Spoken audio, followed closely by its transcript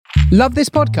Love this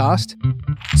podcast?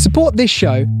 Support this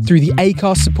show through the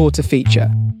Acast supporter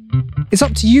feature. It's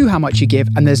up to you how much you give,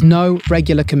 and there's no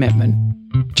regular commitment.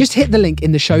 Just hit the link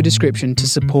in the show description to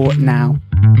support now.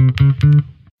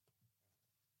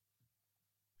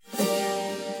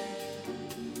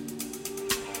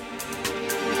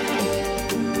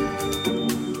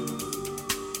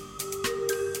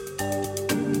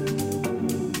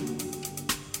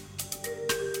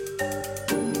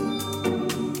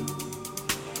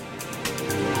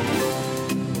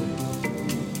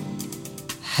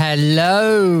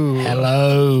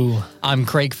 Hello. I'm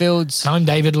Craig Fields. I'm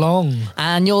David Long.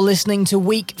 And you're listening to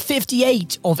week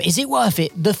 58 of Is It Worth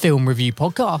It? The Film Review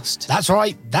Podcast. That's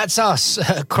right. That's us.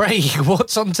 Craig,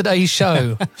 what's on today's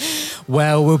show?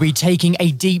 Well, we'll be taking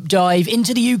a deep dive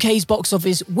into the UK's box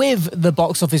office with the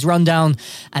box office rundown,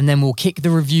 and then we'll kick the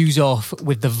reviews off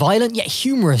with the violent yet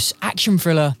humorous action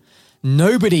thriller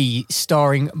Nobody,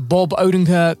 starring Bob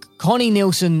Odenkirk, Connie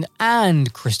Nielsen,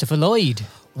 and Christopher Lloyd.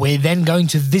 We're then going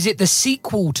to visit the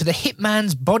sequel to The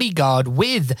Hitman's Bodyguard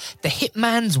with The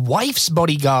Hitman's Wife's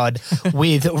Bodyguard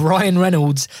with Ryan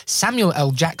Reynolds, Samuel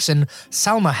L. Jackson,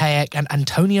 Salma Hayek, and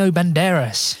Antonio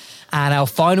Banderas. And our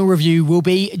final review will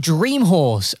be Dream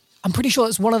Horse. I'm pretty sure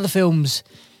it's one of the films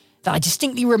that I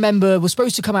distinctly remember was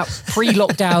supposed to come out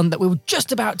pre-lockdown that we were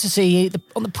just about to see,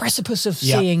 on the precipice of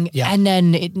seeing, and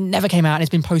then it never came out and it's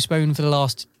been postponed for the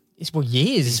last...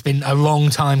 years. It's been a long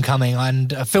time coming,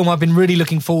 and a film I've been really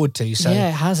looking forward to. So. Yeah,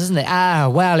 it has, hasn't it?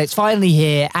 Well, it's finally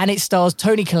here, and it stars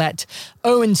Toni Collette,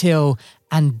 Owen Till,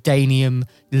 and Damian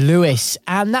Lewis.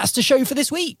 And that's the show for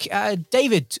this week.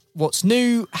 David, what's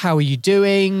new? How are you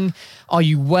doing? Are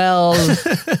you well?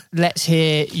 Let's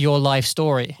hear your life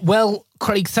story. Well,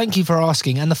 Craig, thank you for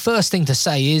asking. And the first thing to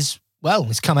say is, well,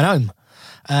 it's coming home.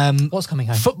 What's coming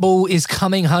home? Football is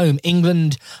coming home.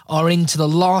 England are into the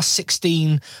last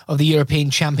 16 of the European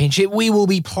Championship. We will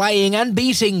be playing and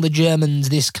beating the Germans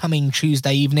this coming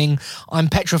Tuesday evening. I'm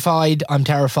petrified. I'm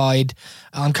terrified.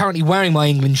 I'm currently wearing my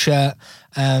England shirt.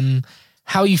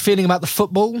 How are you feeling about the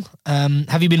football?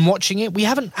 Have you been watching it? We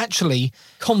haven't actually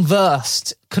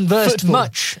conversed football.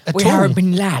 Much at we all. haven't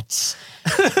been lads.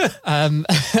 I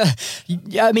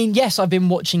mean, yes, I've been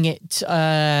watching it,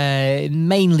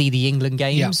 mainly the England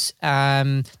games.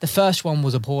 Yeah. The first one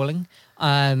was appalling.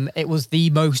 It was the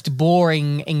most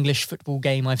boring English football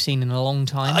game I've seen in a long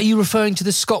time. Are you referring to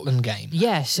the Scotland game?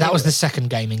 Yes. That was the second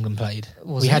game England played.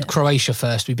 We had Croatia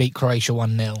first. We beat Croatia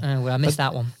 1-0. Oh, well, I missed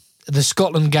that one. The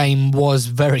Scotland game was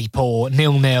very poor,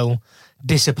 0-0,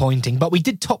 disappointing, but we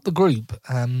did top the group.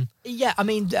 Yeah, I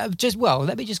mean,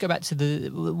 let me just go back to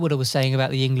what I was saying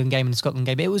about the England game and the Scotland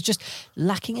game. It was just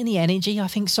lacking any energy. I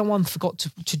think someone forgot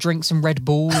to drink some Red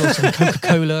Bull or some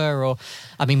Coca-Cola, or,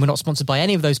 I mean, we're not sponsored by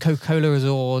any of those Coca-Colas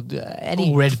or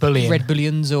any Red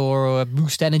Bullions or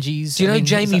Boost Energies. Do you know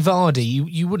Jamie Vardy?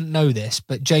 You wouldn't know this,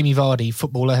 but Jamie Vardy,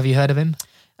 footballer, have you heard of him?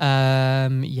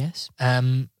 Yes.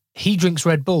 He drinks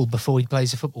Red Bull before he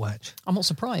plays a football match. I'm not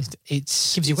surprised.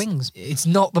 Gives you wings. It's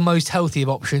not the most healthy of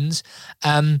options.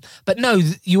 But no,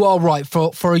 you are right.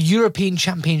 For a European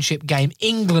Championship game,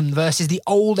 England versus the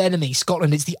old enemy,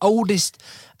 Scotland, it's the oldest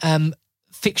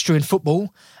fixture in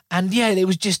football. And yeah,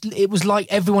 it was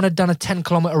like everyone had done a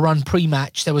 10-kilometre run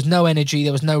pre-match. There was no energy,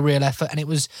 there was no real effort, and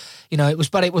we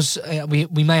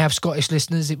may have Scottish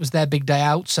listeners. It was their big day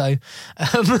out, so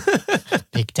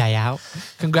big day out.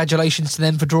 Congratulations to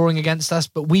them for drawing against us.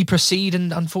 But we proceed,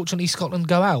 and unfortunately, Scotland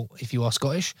go out if you are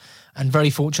Scottish, and very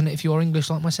fortunate if you are English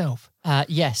like myself.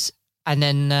 Yes. And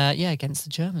then against the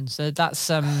Germans. So that's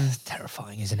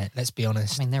terrifying, isn't it? Let's be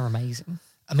honest. I mean, they're amazing.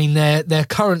 I mean, their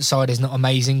current side is not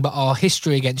amazing, but our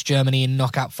history against Germany in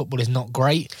knockout football is not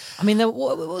great. I mean,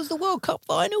 what was the World Cup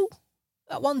final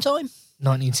at one time?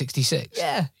 1966.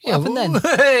 Yeah, what happened then?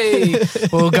 Hey,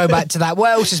 we'll go back to that. What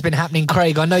else has been happening,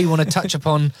 Craig? I know you want to touch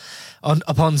upon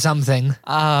something.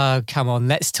 Oh, come on.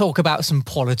 Let's talk about some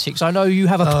politics. I know you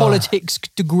have a politics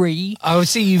degree. I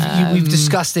see we've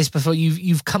discussed this before.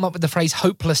 You've come up with the phrase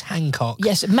hopeless Hancock.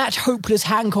 Yes, Matt Hopeless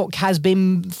Hancock has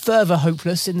been further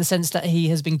hopeless in the sense that he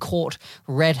has been caught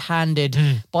red-handed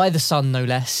by the Sun, no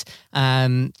less,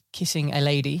 kissing a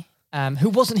lady who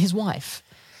wasn't his wife.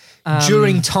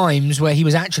 During times where he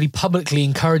was actually publicly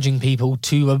encouraging people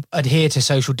to adhere to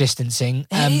social distancing.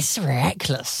 It's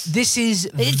reckless.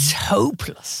 It's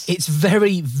hopeless. It's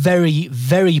very, very,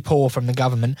 very poor from the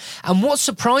government. And what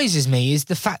surprises me is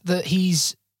the fact that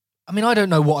I mean, I don't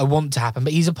know what I want to happen,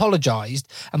 but he's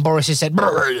apologised, and Boris has said,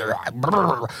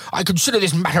 I consider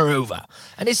this matter over.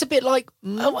 And it's a bit like,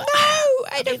 no,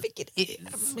 I don't think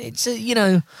it's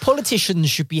politicians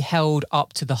should be held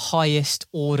up to the highest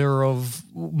order of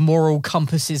moral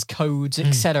compasses, codes,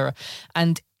 etc.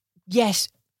 And yes,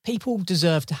 people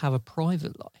deserve to have a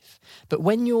private life, but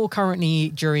when you're currently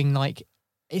during like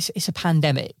it's a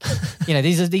pandemic,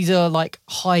 these are like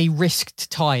high risk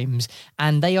times,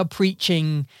 and they are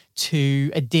preaching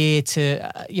to adhere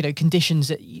to conditions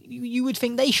that you would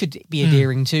think they should be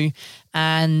adhering to,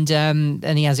 and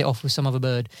he has it off with some other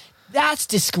bird. That's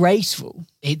disgraceful.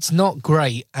 It's not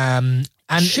great, and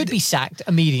should be sacked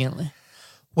immediately.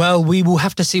 Well, we will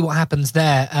have to see what happens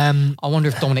there. I wonder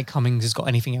if Dominic Cummings has got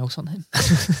anything else on him.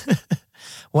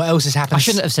 What else has happened? I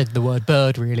shouldn't have said the word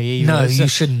bird, really. Either. No, you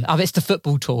shouldn't. It's the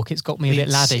football talk. It's got me a bit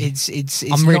laddie.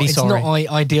 I'm really sorry. It's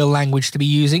not ideal language to be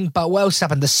using, but what else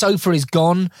happened? The sofa is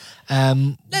gone.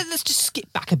 Let's just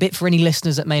skip back a bit for any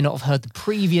listeners that may not have heard the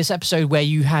previous episode where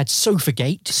you had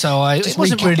Sofagate. So it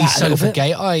wasn't really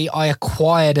Sofagate. I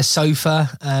acquired a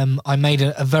sofa. I made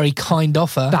a very kind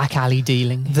offer. Back alley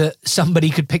dealing. That somebody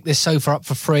could pick this sofa up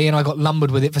for free, and I got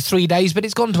lumbered with it for 3 days, but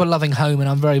it's gone to a loving home, and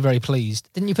I'm very, very pleased.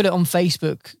 Didn't you put it on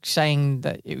Facebook saying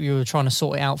that you were trying to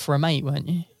sort it out for a mate, weren't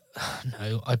you?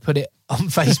 No, I put it on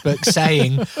Facebook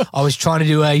saying I was trying to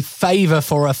do a favour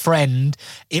for a friend.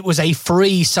 It was a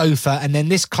free sofa, and then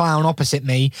this clown opposite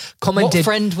me commented... What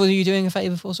friend were you doing a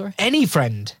favour for, sorry? Any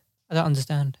friend. I don't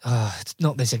understand. It's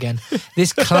not this again.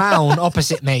 This clown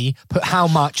opposite me put how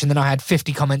much, and then I had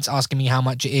 50 comments asking me how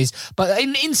much it is. But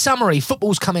in summary,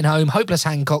 football's coming home, hopeless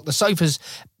Hancock, the sofa's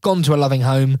gone to a loving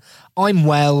home. I'm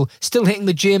well, still hitting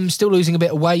the gym, still losing a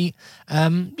bit of weight.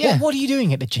 What are you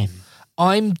doing at the gym?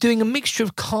 I'm doing a mixture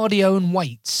of cardio and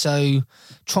weights, so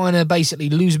trying to basically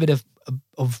lose a bit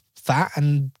of fat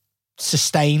and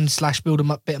sustain / build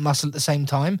a bit of muscle at the same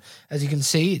time. As you can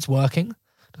see, it's working.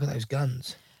 Look at those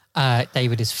guns.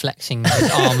 David is flexing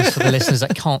his arms for the listeners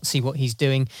that can't see what he's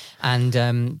doing,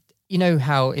 and you know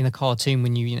how in a cartoon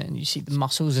when you see the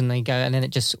muscles and they go and then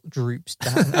it just droops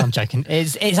down. I'm joking.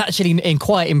 It's actually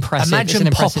quite impressive. Imagine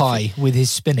Popeye with his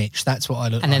spinach. That's what I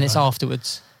look like. And then it's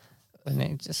afterwards. And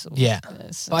it just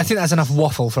but I think that's enough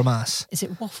waffle from us. Is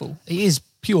it waffle? It is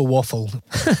pure waffle.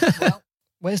 Well,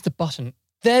 where's the button?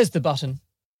 There's the button.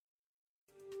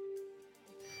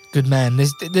 Good man.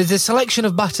 There's a selection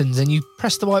of buttons and you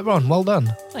press the right one. Well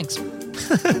done. Thanks.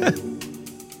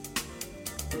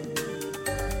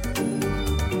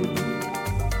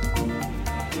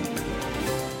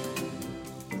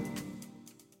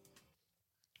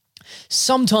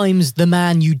 Sometimes the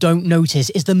man you don't notice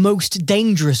is the most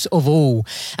dangerous of all,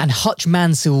 and Hutch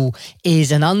Mansell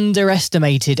is an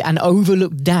underestimated and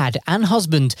overlooked dad and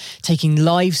husband, taking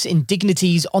life's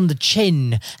indignities on the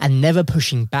chin and never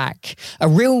pushing back. A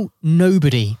real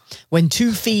nobody. When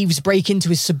two thieves break into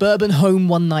his suburban home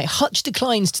one night, Hutch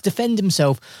declines to defend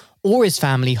himself or his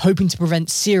family, hoping to prevent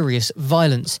serious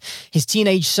violence. His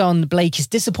teenage son, Blake, is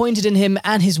disappointed in him,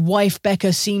 and his wife,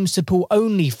 Becca, seems to pull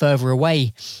only further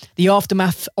away. The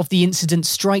aftermath of the incident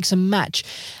strikes a match,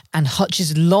 and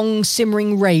Hutch's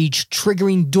long-simmering rage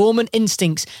triggering dormant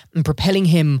instincts and propelling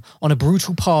him on a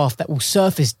brutal path that will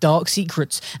surface dark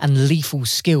secrets and lethal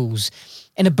skills.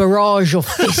 In a barrage of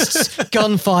fists,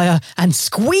 gunfire, and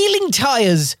squealing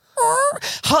tyres,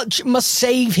 Hutch must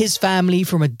save his family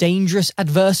from a dangerous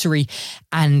adversary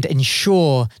and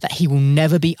ensure that he will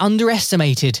never be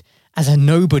underestimated as a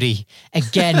nobody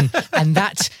again. And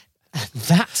that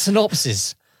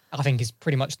synopsis, I think, is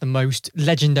pretty much the most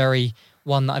legendary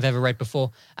one that I've ever read before.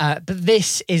 But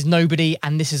this is Nobody,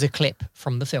 and this is a clip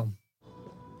from the film.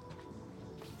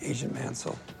 Agent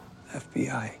Mansell,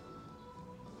 FBI.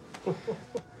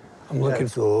 I'm looking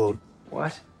for... old.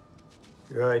 What?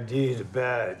 Your ID is a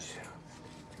badge.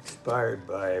 Expired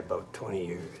by about 20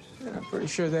 years. Yeah, I'm pretty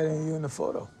sure that ain't you in the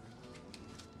photo.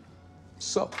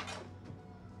 So,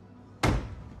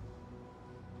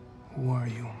 who are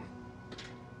you?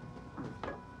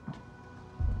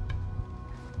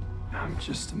 I'm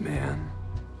just a man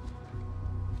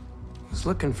who's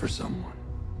looking for someone.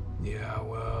 Yeah,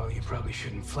 well, you probably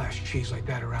shouldn't flash cheese like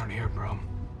that around here, bro.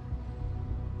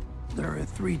 There are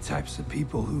 3 types of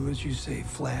people who, as you say,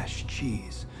 flash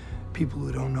cheese. People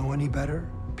who don't know any better,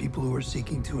 people who are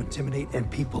seeking to intimidate, and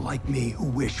people like me who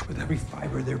wish with every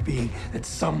fiber of their being that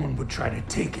someone would try to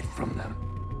take it from them.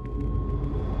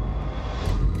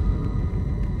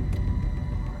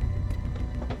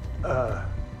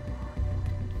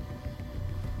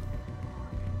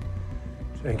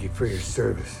 Thank you for your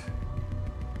service.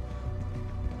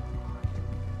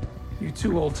 You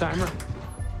too, old-timer.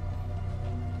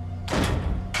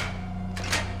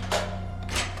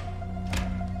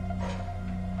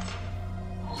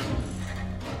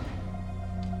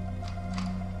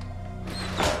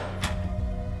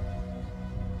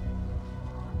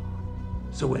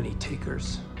 So any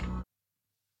takers?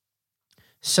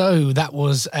 So that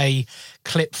was a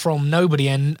clip from Nobody,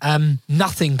 and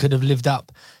nothing could have lived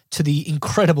up to the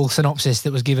incredible synopsis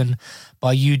that was given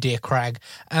by you, dear Crag.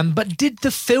 But did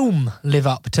the film live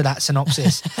up to that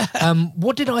synopsis?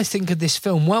 What did I think of this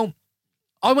film? Well,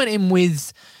 I went in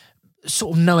with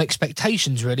sort of no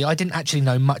expectations, really. I didn't actually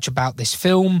know much about this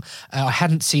film. I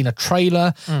hadn't seen a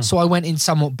trailer, so I went in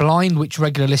somewhat blind, which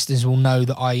regular listeners will know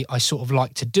that I sort of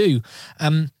like to do.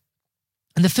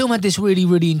 And the film had this really,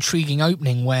 really intriguing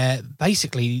opening where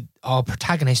basically our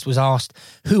protagonist was asked,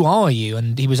 "Who are you?"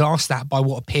 And he was asked that by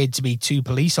what appeared to be two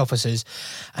police officers.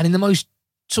 And in the most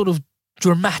sort of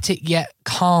dramatic yet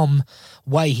calm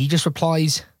way, he just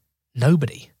replies,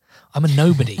 "Nobody. I'm a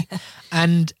nobody."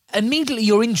 And immediately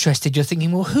you're interested. You're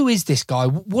thinking, well, who is this guy?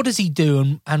 What does he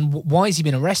do? And why has he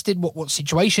been arrested? What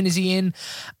situation is he in?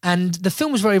 And the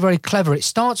film is very, very clever. It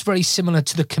starts very similar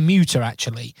to The Commuter,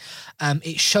 actually.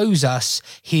 It shows us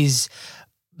his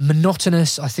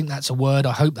monotonous, I think that's a word,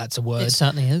 I hope that's a word. It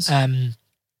certainly is.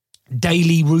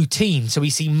 Daily routine. So we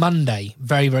see Monday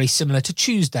very, very similar to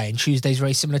Tuesday, and Tuesday's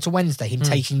very similar to Wednesday. Him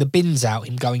taking the bins out,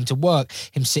 him going to work,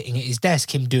 him sitting at his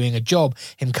desk, him doing a job,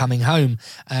 him coming home,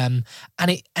 and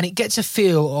it gets a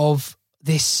feel of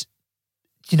this,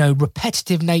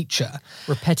 repetitive nature,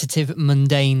 repetitive,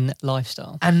 mundane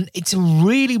lifestyle, and it's a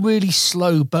really, really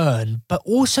slow burn. But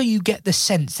also, you get the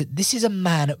sense that this is a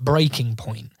man at breaking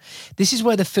point. This is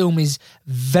where the film is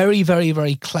very, very,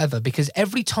 very clever, because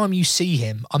every time you see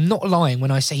him, I'm not lying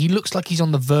when I say he looks like he's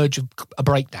on the verge of a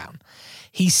breakdown.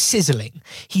 He's sizzling.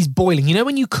 He's boiling. You know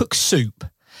when you cook soup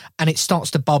and it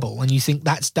starts to bubble and you think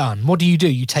that's done, what do?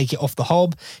 You take it off the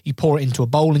hob, you pour it into a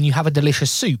bowl, and you have a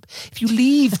delicious soup. If you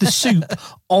leave the soup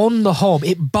on the hob,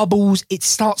 it bubbles, it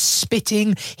starts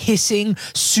spitting, hissing,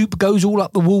 soup goes all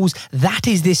up the walls. That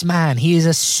is this man. He is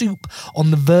a soup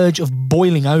on the verge of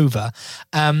boiling over.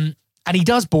 And he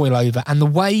does boil over. And the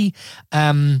way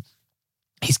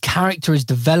his character is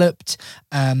developed,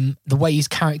 the way his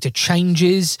character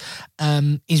changes,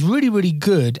 is really, really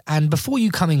good. And before you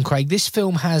come in, Craig, this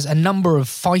film has a number of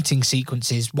fighting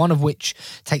sequences, one of which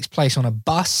takes place on a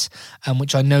bus,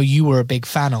 which I know you were a big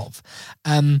fan of.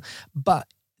 But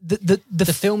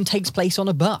the film takes place on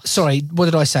a bus. Sorry, what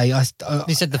did I say?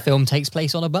 You said the film takes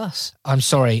place on a bus. I'm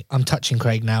sorry. I'm touching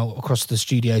Craig now across the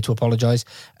studio to apologise.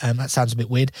 That sounds a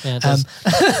bit weird. Yeah, it does.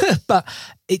 But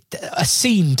a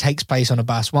scene takes place on a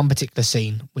bus, one particular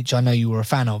scene, which I know you were a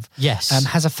fan of. Yes.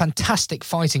 Has a fantastic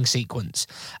fighting sequence.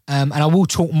 And I will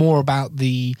talk more about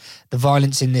the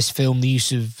violence in this film, the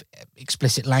use of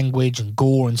explicit language and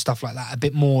gore and stuff like that a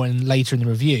bit more later in the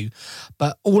review.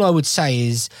 But all I would say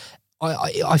is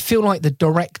I feel like the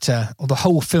director or the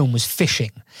whole film was fishing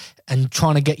and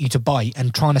trying to get you to bite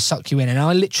and trying to suck you in. And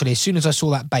I literally, as soon as I saw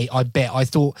that bait, I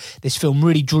thought this film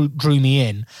really drew me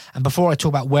in. And before I talk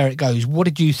about where it goes, what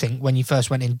did you think when you first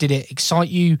went in? Did it excite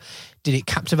you? Did it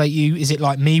captivate you? Is it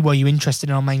like me? Were you interested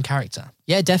in our main character?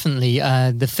 Yeah, definitely.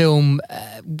 The film,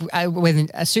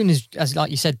 as soon as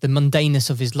like you said, the mundaneness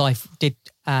of his life did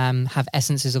have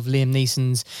essences of Liam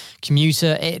Neeson's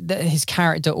Commuter. His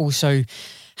character also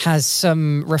has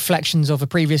some reflections of a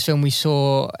previous film we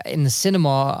saw in the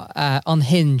cinema,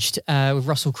 Unhinged, with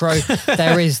Russell Crowe.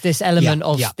 There is this element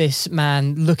of this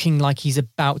man looking like he's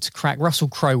about to crack. Russell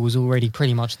Crowe was already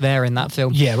pretty much there in that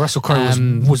film. Yeah, Russell Crowe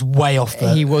was way off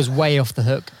the... He was way off the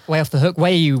hook. Way off the hook.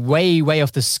 Way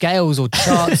off the scales or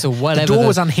charts or whatever. The door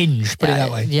was unhinged, put it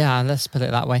that way. Yeah, let's put it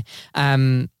that way.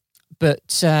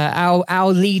 But our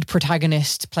lead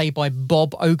protagonist, played by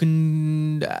Bob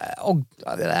Ogen,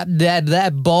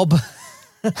 Bob.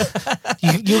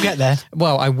 You'll get there.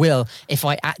 Well, I will if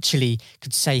I actually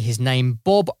could say his name.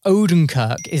 Bob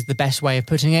Odenkirk is the best way of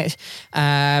putting it.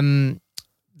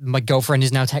 My girlfriend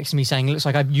is now texting me saying, "It looks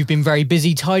like you've been very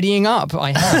busy tidying up."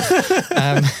 I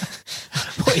have.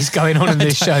 What is going on in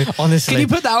this show? Honestly, can you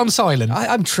put that on silent?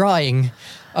 I'm trying.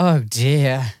 Oh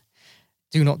dear.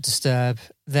 Do not disturb.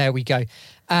 There we go.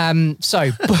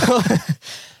 So,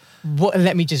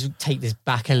 let me just take this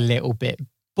back a little bit.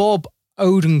 Bob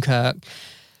Odenkirk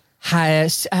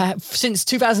has, since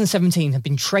 2017, have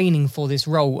been training for this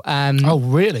role. Oh,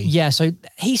 really? Yeah, so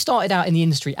he started out in the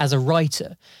industry as a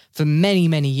writer for many,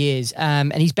 many years.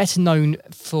 And he's better known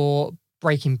for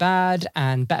Breaking Bad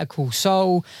and Better Call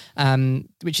Saul,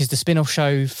 which is the spin-off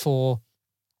show for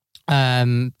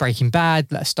Breaking Bad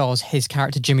that stars his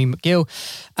character Jimmy McGill,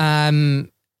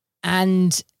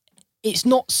 and he's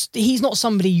not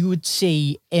somebody you would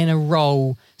see in a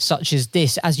role such as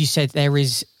this. As you said, there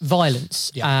is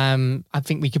violence. Yeah. I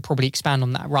think we could probably expand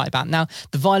on that right about now.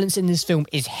 The violence in this film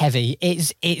is heavy.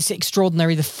 It's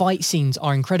extraordinary. The fight scenes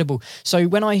are incredible. So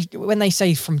when they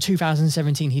say from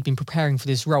 2017 he'd been preparing for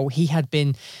this role, he had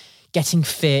been getting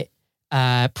fit,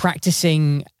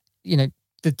 practicing,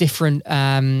 the different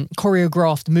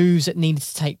choreographed moves that needed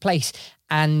to take place.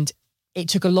 And it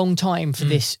took a long time for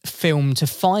this film to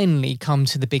finally come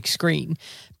to the big screen.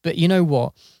 But you know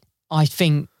what? I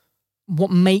think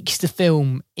what makes the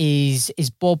film is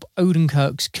Bob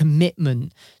Odenkirk's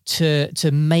commitment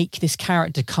to make this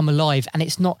character come alive. And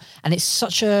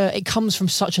it comes from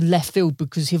such a left field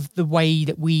because of the way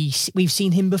that we've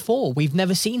seen him before. We've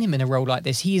never seen him in a role like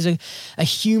this. He is a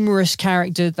humorous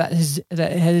character that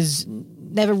has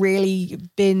never really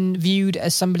been viewed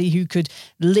as somebody who could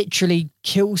literally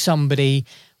kill somebody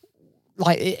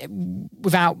like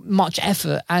without much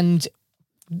effort and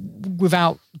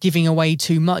without giving away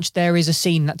too much. There is a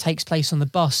scene that takes place on the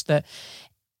bus that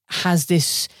has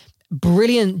this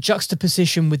brilliant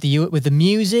juxtaposition with the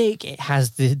music. It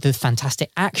has the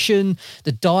fantastic action.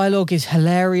 The dialogue is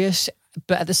hilarious,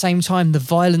 but at the same time, the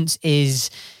violence is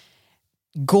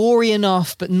gory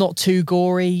enough, but not too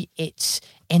gory. It's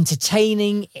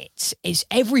entertaining. It's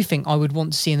everything I would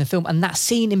want to see in the film. And that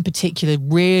scene in particular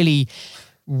really,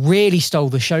 really stole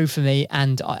the show for me.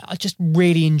 And I just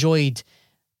really enjoyed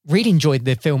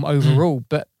the film overall,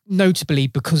 but notably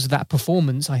because of that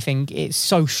performance. I think it's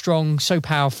so strong, so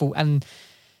powerful, and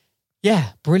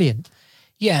yeah, brilliant.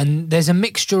 Yeah, and there's a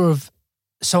mixture of...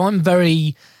 So I'm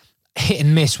very hit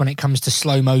and miss when it comes to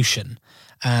slow motion.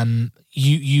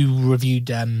 You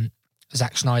reviewed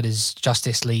Zack Snyder's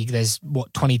Justice League. There's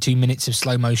 22 minutes of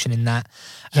slow motion in that.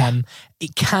 Yeah.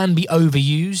 It can be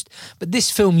overused, but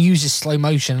this film uses slow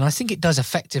motion, and I think it does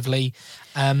effectively.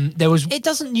 It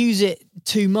doesn't use it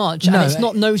too much, and it's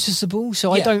not noticeable.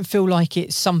 So I don't feel like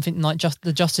it's something like just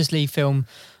the Justice League film,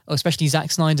 or especially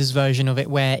Zack Snyder's version of it,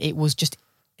 where it was just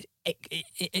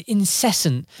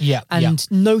incessant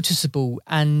and noticeable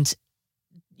and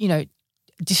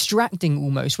distracting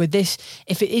almost. With this,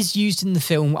 if it is used in the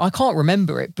film, I can't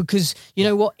remember it because you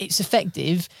know what, it's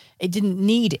effective. It didn't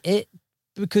need it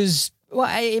because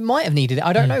it might have needed it.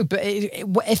 I don't know, but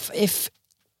if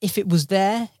it was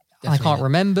there, definitely. I can't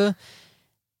remember.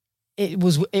 It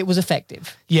was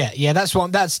effective. Yeah, that's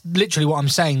literally what I'm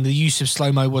saying. The use of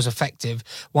slow-mo was effective.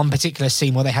 One particular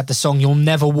scene where they had the song "You'll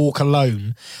Never Walk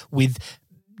Alone" with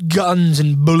guns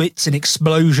and bullets and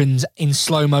explosions in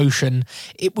slow motion.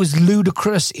 It was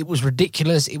ludicrous. It was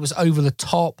ridiculous. It was over the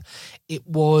top. It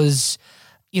was,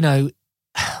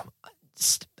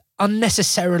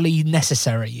 unnecessarily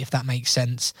necessary, if that makes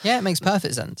sense. Yeah, it makes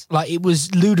perfect sense. Like, it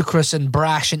was ludicrous and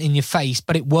brash and in your face,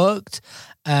 but it worked.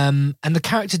 And the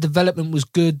character development was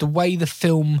good. The way the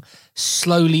film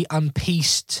slowly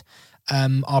unpieced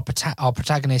our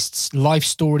protagonist's life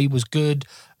story was good.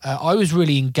 I was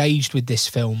really engaged with this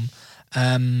film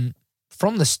from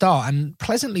the start and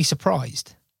pleasantly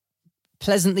surprised.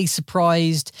 Pleasantly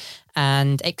surprised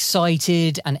and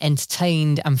excited and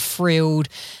entertained and thrilled.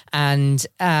 And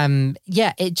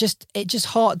it just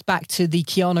harked back to the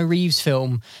Keanu Reeves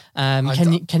film.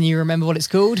 Can you remember what it's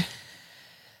called?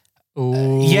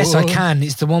 Yes, I can.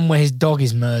 It's the one where his dog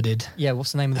is murdered. Yeah,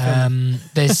 what's the name of the film?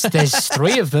 There's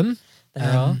three of them. There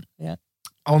are, yeah.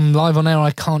 On live on air,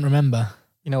 I can't remember.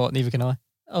 You know what? Neither can I.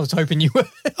 I was hoping you would.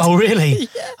 Oh, really?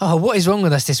 Yeah. Oh, what is wrong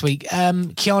with us this week?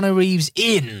 Keanu Reeves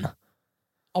in.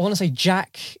 I want to say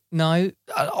Jack. No.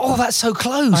 Oh, that's so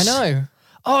close. I know.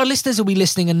 Oh, our listeners will be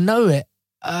listening and know it.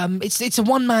 It's a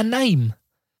one-man name.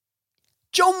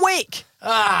 John Wick.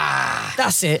 Ah,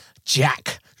 that's it.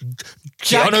 Jack.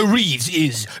 Keanu Reeves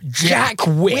is Jack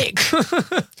Wick.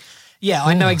 Yeah,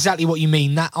 I know exactly what you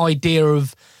mean. That idea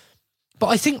of... But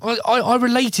I think I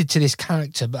related to this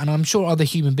character, and I'm sure other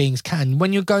human beings can.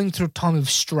 When you're going through a time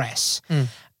of stress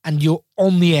and you're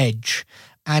on the edge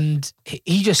and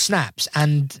he just snaps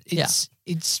and it's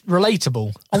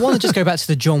relatable. I want to just go back to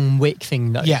the John Wick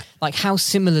thing though. Yeah. Like how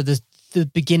similar the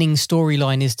beginning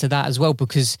storyline is to that as well,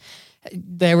 because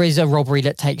there is a robbery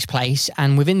that takes place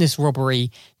and within this robbery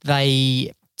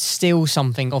they steal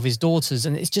something of his daughter's,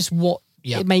 and it's just what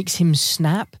it makes him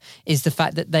snap is the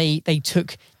fact that they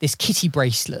took this kitty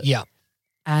bracelet. Yeah.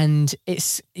 And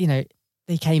it's,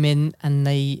 they came in and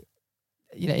they,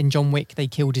 in John Wick, they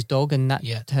killed his dog and that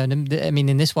turned him. I mean,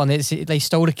 in this one, they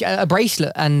stole a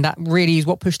bracelet and that really is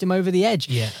what pushed him over the edge.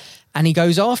 Yeah. And he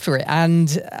goes after it.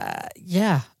 And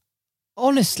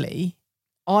honestly,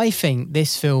 I think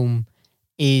this film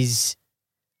is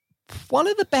one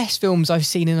of the best films I've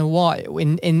seen in a while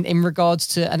in regards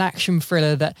to an action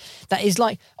thriller that is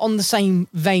like on the same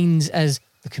veins as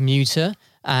The Commuter.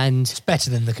 And It's better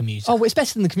than The Commuter. oh, it's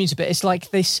better than The Commuter, but it's like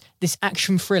this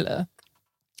action thriller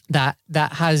that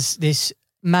has this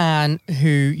man who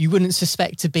you wouldn't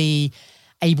suspect to be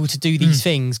able to do these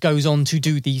things goes on to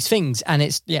do these things. And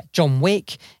it's John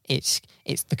Wick, it's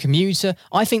The Commuter.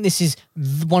 I think this is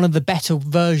one of the better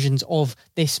versions of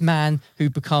this man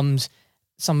who becomes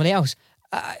somebody else.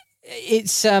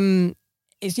 It's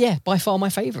by far my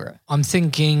favourite. I'm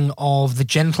thinking of The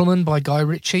Gentleman by Guy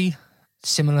Ritchie.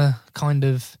 Similar kind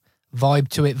of vibe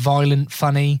to it, violent,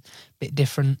 funny, bit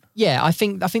different. Yeah, I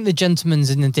think The Gentleman's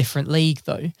in a different league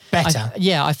though. Better. I think the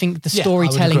Yeah, I would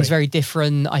storytelling agree. is very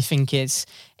different. I think it's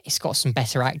got some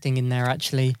better acting in there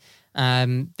actually.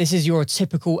 This is your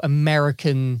typical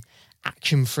American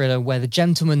action thriller where The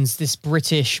Gentleman's this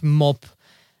British mob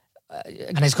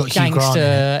And it's got Hugh Grant in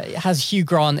gangster. It has Hugh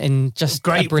Grant in just a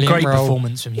Great brilliant role.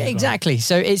 performance from Hugh Yeah, Grant. exactly.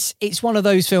 So it's one of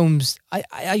those films.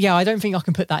 I don't think I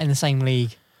can put that in the same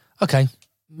league. Okay.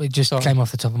 It just Sorry. came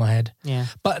off the top of my head. Yeah.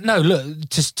 But no, look,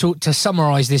 to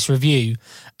summarise this review,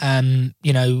 often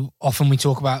we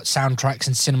talk about soundtracks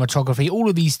and cinematography. All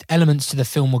of these elements to the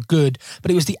film were good,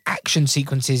 but it was the action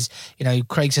sequences.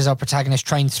 Craig says our protagonist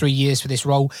trained 3 years for this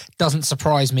role. Doesn't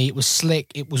surprise me. It was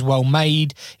slick. It was well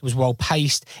made. It was well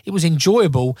paced. It was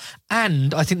enjoyable.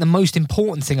 And I think the most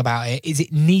important thing about it is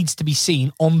it needs to be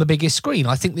seen on the biggest screen.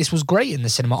 I think this was great in the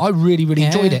cinema. I really, really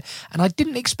enjoyed it. And I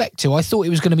didn't expect to. I thought it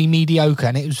was going to be mediocre,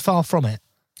 and it was far from it.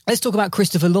 Let's talk about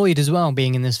Christopher Lloyd as well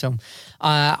being in this film.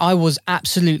 I was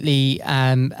absolutely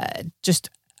I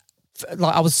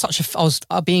was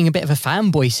being a bit of a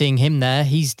fanboy seeing him there.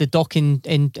 He's the Doc in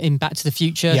Back to the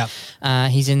Future. Yeah.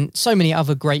 He's in so many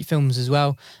other great films as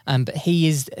well. But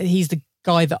he's the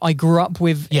guy that I grew up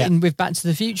with with Back to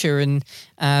the Future, and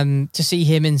to see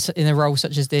him in a role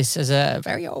such as this as a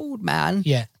very old man,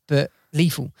 but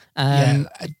lethal.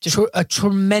 A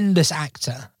tremendous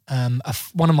actor.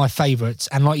 One of my favourites,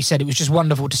 and like you said, it was just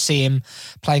wonderful to see him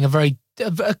playing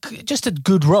just a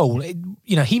good role.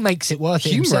 He makes it worth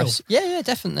it himself. Yeah,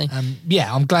 definitely.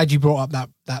 I'm glad you brought up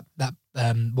that.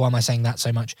 Why am I saying that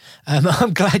so much?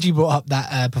 I'm glad you brought up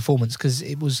that performance because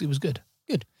it was good.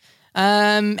 Good.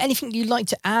 Anything you'd like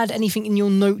to add? Anything in your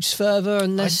notes further?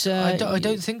 Unless I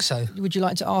don't think so. Would you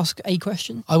like to ask a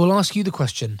question? I will ask you the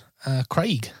question,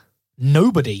 Craig.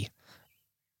 Nobody.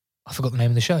 I forgot the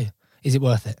name of the show. Is it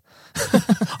worth it?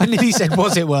 I nearly said,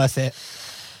 was it worth it?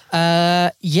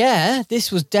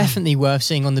 This was definitely worth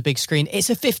seeing on the big screen. It's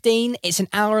a 15, it's an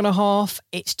hour and a half.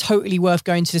 It's totally worth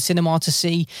going to the cinema to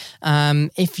see.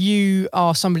 If you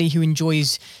are somebody who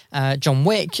enjoys John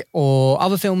Wick or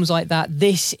other films like that,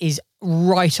 this is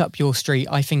right up your street.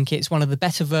 I think it's one of the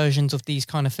better versions of these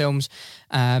kind of films.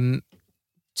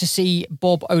 To see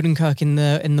Bob Odenkirk in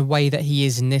the way that he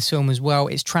is in this film as well,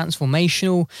 it's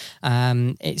transformational.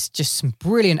 It's just some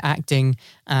brilliant acting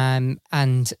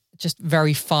and just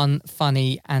very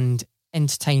funny and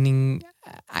entertaining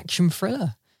action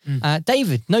thriller.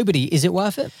 David, Nobody, is it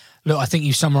worth it? Look, I think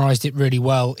you summarised it really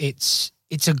well. It's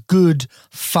a good,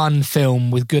 fun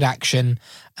film with good action,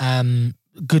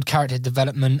 good character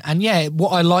development, and what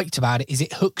I liked about it is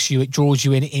it hooks you, it draws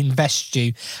you in, it invests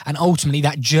you, and ultimately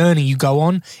that journey you go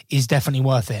on is definitely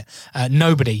worth it.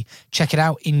 Nobody, check it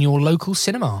out in your local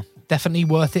cinema. Definitely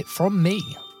worth it from me.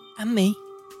 And me.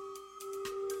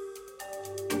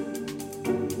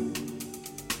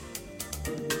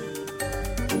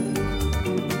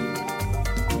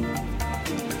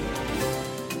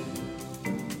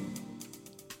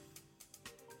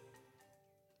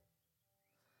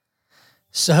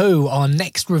 So our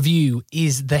next review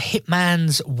is The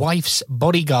Hitman's Wife's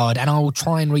Bodyguard, and I will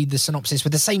try and read the synopsis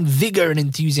with the same vigour and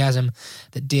enthusiasm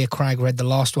that Dear Craig read the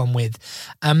last one with.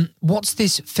 What's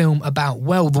this film about?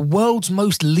 Well, the world's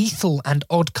most lethal and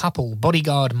odd couple,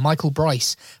 bodyguard Michael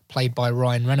Bryce, played by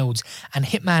Ryan Reynolds, and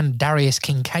hitman Darius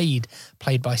Kincaid,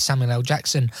 played by Samuel L.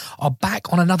 Jackson, are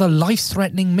back on another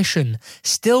life-threatening mission.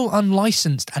 Still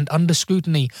unlicensed and under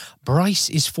scrutiny, Bryce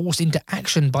is forced into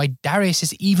action by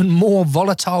Darius's even more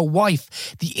volatile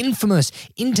wife, the infamous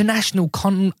international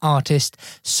con artist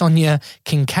Sonia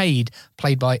Kincaid,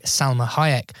 played by Salma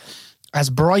Hayek. As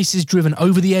Bryce is driven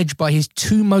over the edge by his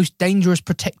two most dangerous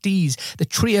protectees, the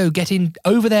trio get in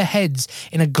over their heads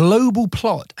in a global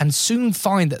plot and soon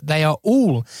find that they are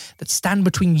all that stand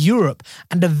between Europe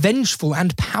and a vengeful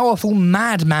and powerful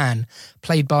madman,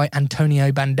 played by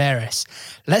Antonio Banderas.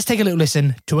 Let's take a little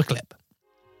listen to a clip.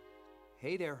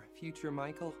 Hey there, future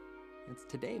Michael. It's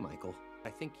today, Michael.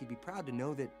 I think you'd be proud to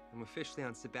know that I'm officially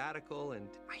on sabbatical, and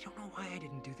I don't know why I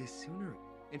didn't do this sooner.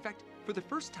 In fact, for the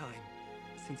first time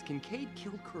since Kincaid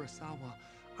killed Kurosawa,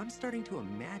 I'm starting to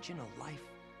imagine a life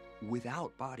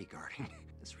without bodyguarding.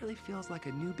 This really feels like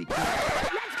a new beginning. Let's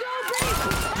go, baby!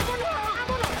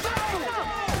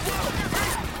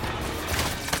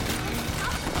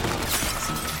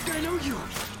 I know you!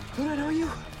 Don't I know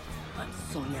you? I'm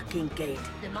Sonia Kincaid.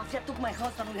 The mafia took my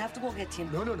husband. We have to go get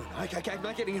him. No. I'm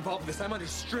not getting involved in this. I'm under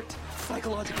strict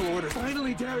psychological order.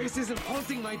 Finally, Darius isn't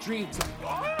haunting my dreams.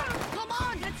 Come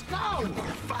on, let's go!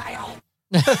 File!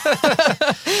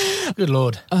 Good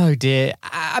Lord. Oh dear.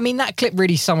 I mean, that clip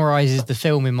really summarizes the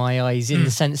film in my eyes in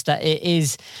the sense that it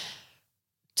is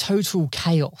total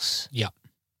chaos. Yeah.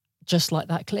 Just like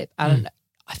that clip. And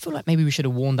I feel like maybe we should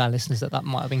have warned our listeners that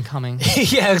might have been coming.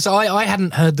 Yeah, so I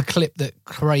hadn't heard the clip that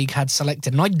Craig had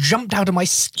selected, and I jumped out of my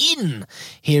skin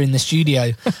here in the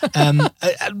studio.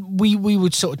 We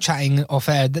were sort of chatting off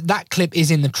air. That clip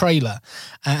is in the trailer,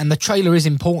 and the trailer is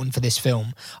important for this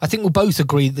film. I think we'll both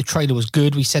agree that the trailer was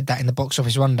good. We said that in the box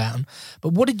office rundown.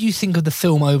 But what did you think of the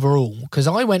film overall? Because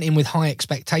I went in with high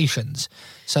expectations,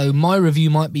 so my review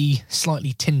might be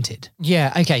slightly tinted.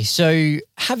 Yeah, okay. So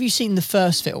have you seen the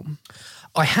first film?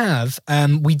 I have.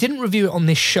 We didn't review it on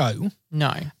this show.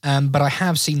 No. But I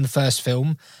have seen the first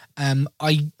film.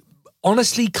 I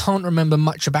honestly can't remember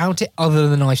much about it other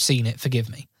than I've seen it. Forgive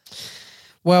me.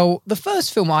 Well, the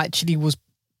first film I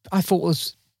thought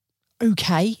was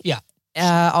okay. Yeah.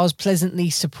 I was pleasantly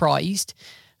surprised.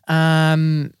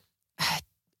 This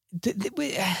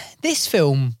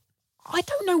film, I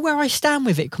don't know where I stand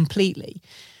with it completely.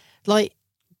 Like,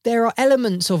 there are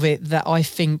elements of it that I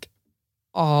think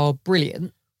are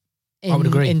brilliant. I would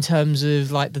agree. In terms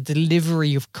of like the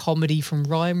delivery of comedy from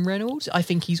Ryan Reynolds. I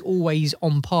think he's always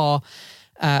on par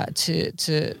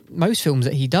to most films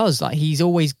that he does. Like, he's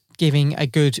always giving a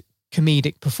good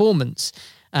comedic performance.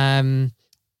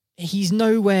 He's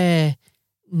nowhere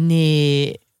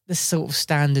near the sort of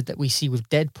standard that we see with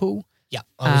Deadpool. Yeah,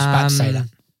 I was about to say that.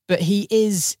 But he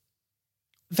is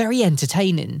very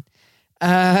entertaining.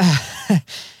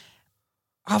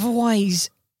 Otherwise,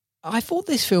 I thought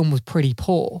this film was pretty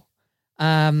poor.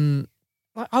 I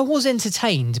was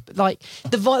entertained, but like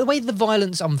the way the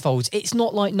violence unfolds, it's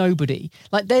not like Nobody.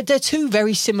 Like they're two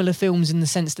very similar films in the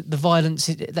sense that the violence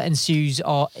that ensues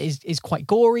is quite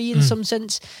gory in some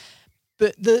sense.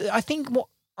 But I think what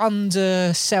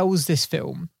undersells this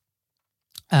film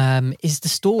is the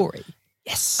story.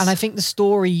 Yes, and I think the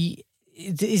story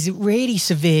is really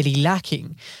severely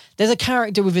lacking. There's a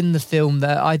character within the film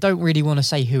that I don't really want to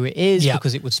say who it is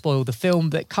because it would spoil the film,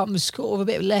 that comes sort of a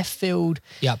bit left field.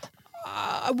 Yep.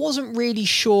 I wasn't really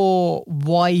sure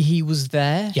why he was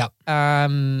there. Yep.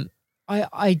 I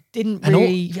don't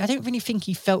really think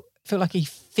he felt like he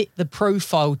fit the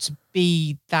profile to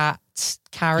be that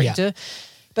character. Yeah.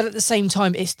 But at the same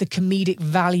time, it's the comedic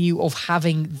value of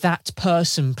having that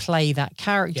person play that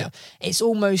character. Yeah. It's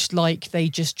almost like they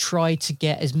just tried to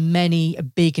get as many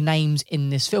big names in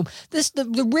this film.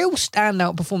 The real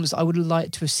standout performance I would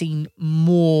like to have seen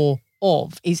more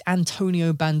of is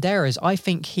Antonio Banderas. I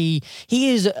think he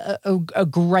is a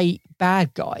great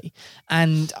bad guy,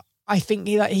 and I think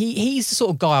he's the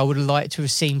sort of guy I would have liked to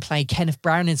have seen play Kenneth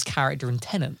Branagh's character in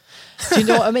Tenet. Do you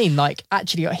know what I mean? Like,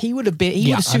 actually, he would have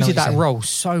suited that role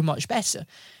so much better.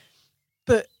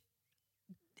 But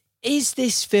is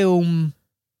this film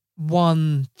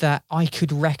one that I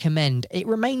could recommend? It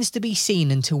remains to be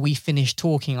seen until we finish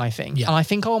talking, I think. Yeah. And I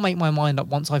think I'll make my mind up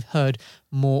once I've heard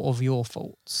more of your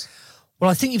thoughts. Well,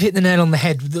 I think you've hit the nail on the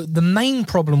head. The main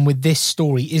problem with this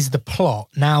story is the plot.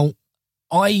 Now,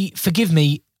 forgive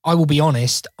me, I will be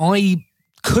honest, I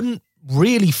couldn't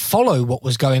really follow what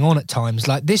was going on at times.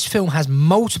 Like, this film has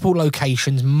multiple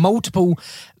locations, multiple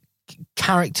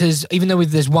characters. Even though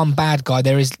there's one bad guy,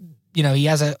 there is, he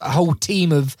has a whole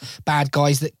team of bad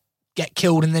guys that get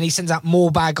killed, and then he sends out more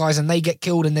bad guys and they get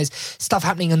killed, and there's stuff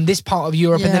happening in this part of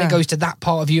Europe, and then it goes to that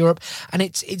part of Europe, and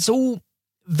it's all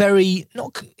very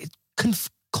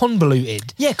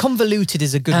convoluted. Yeah, convoluted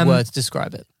is a good word to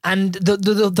describe it. And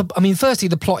firstly,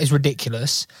 the plot is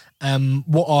ridiculous.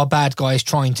 What our bad guy is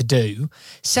trying to do.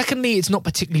 Secondly, it's not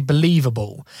particularly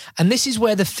believable. And this is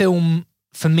where the film,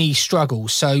 for me,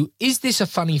 struggles. So, is this a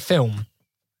funny film?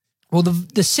 Well,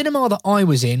 the cinema that I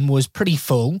was in was pretty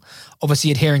full,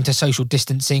 obviously adhering to social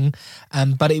distancing,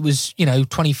 but it was,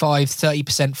 25,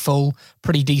 30% full,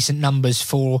 pretty decent numbers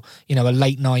for, a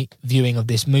late night viewing of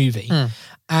this movie.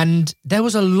 And there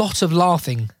was a lot of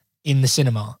laughing in the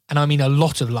cinema, and I mean a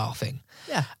lot of laughing.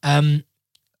 Yeah.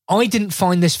 I didn't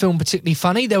find this film particularly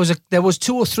funny. There was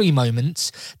 2 or 3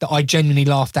 moments that I genuinely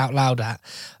laughed out loud at,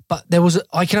 but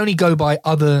I can only go by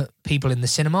other people in the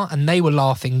cinema, and they were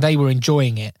laughing, they were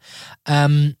enjoying it.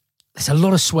 There's a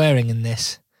lot of swearing in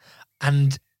this,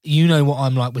 and you know what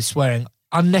I'm like with swearing.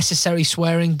 Unnecessary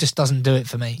swearing just doesn't do it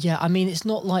for me. Yeah, I mean, it's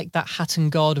not like that Hatton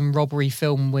Garden robbery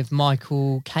film with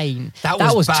Michael Caine. That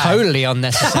was bad. Totally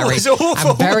unnecessary. That was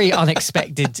awful. And very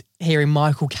unexpected hearing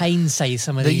Michael Caine say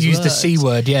some of these They used words. the C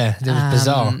word, yeah. It was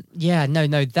bizarre. Yeah, no,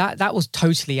 that was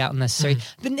totally unnecessary.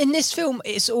 But in this film,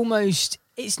 it's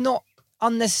not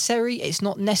unnecessary. It's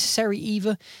not necessary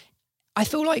either. I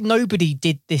feel like nobody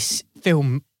did this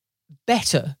film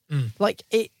better. Like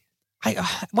it.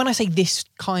 When I say this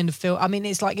kind of film, I mean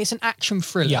it's an action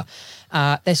thriller.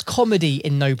 Yeah. There's comedy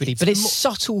in Nobody, but it's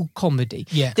subtle comedy.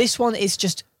 Yeah. This one is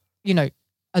just, a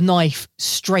knife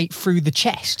straight through the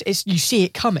chest. You see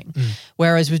it coming.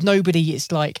 Whereas with Nobody,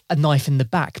 it's like a knife in the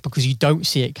back because you don't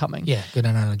see it coming. Yeah, good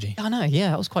analogy. I know.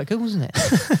 Yeah, that was quite good, wasn't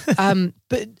it?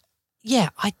 But yeah,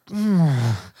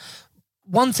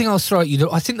 One thing I'll throw at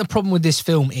you, I think the problem with this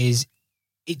film is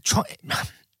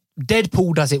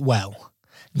Deadpool does it well.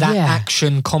 That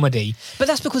action comedy. But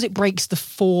that's because it breaks the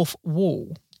fourth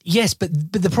wall. Yes,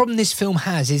 but the problem this film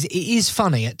has is it is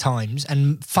funny at times,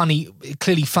 and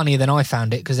clearly funnier than I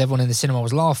found it because everyone in the cinema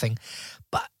was laughing.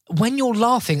 But when you're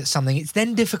laughing at something, it's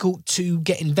then difficult to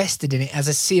get invested in it as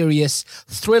a serious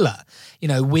thriller,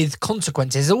 with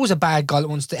consequences. There's always a bad guy that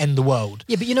wants to end the world.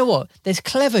 Yeah, but you know what? There's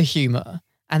clever humour,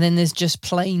 and then there's just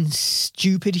plain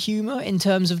stupid humour in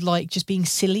terms of just being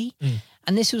silly.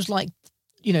 And this was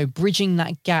bridging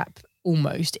that gap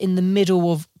almost in the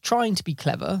middle of trying to be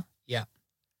clever. Yeah.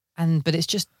 But it's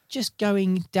just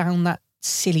going down that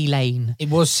silly lane. It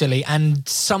was silly. And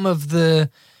some of the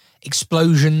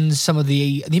explosions, some of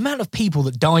the amount of people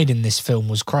that died in this film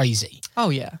was crazy.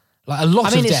 Oh, yeah. Like a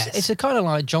lot of death. It's a kind of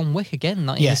like John Wick again, in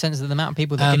the sense of the amount of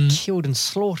people that get killed and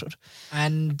slaughtered.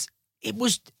 And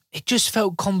it just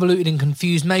felt convoluted and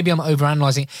confused. Maybe I'm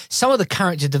overanalyzing. Some of the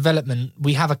character development,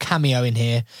 we have a cameo in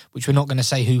here, which we're not going to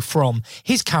say who from.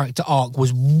 His character arc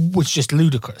was just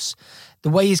ludicrous. The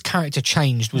way his character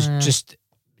changed was just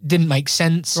didn't make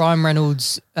sense. Ryan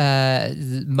Reynolds'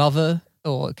 mother,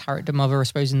 or character mother, I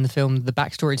suppose, in the film, the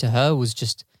backstory to her was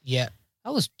just... Yeah.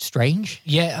 That was strange.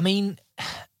 Yeah, I mean,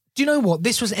 do you know what?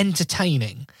 This was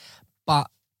entertaining, but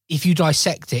if you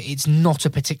dissect it, it's not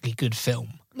a particularly good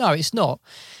film. No, it's not.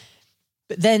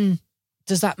 But then,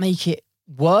 does that make it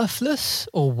worthless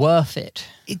or worth it?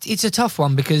 It's a tough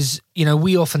one because,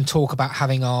 we often talk about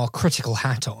having our critical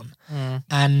hat on.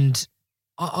 And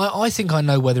I think I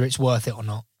know whether it's worth it or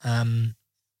not. I'm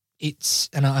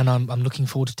looking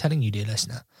forward to telling you, dear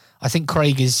listener. I think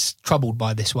Craig is troubled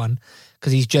by this one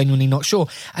because he's genuinely not sure.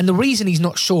 And the reason he's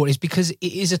not sure is because it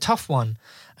is a tough one.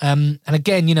 And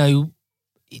again,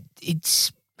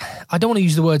 it's... I don't want to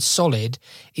use the word solid.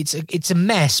 It's a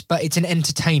mess, but it's an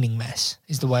entertaining mess,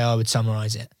 is the way I would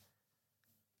summarise it.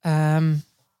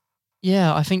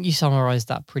 Yeah, I think you summarised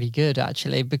that pretty good,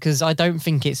 actually, because I don't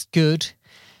think it's good,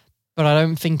 but I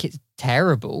don't think it's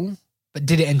terrible. But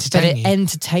did it entertain you? But it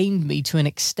entertained me to an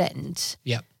extent.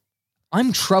 Yep.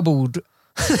 I'm troubled.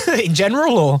 In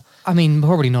general, or? I mean,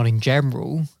 probably not in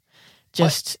general.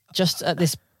 Just at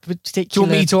this particular... Do you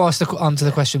want me to answer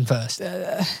the question first?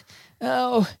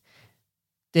 Oh,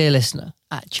 dear listener,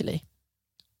 actually,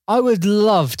 I would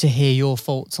love to hear your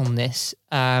thoughts on this.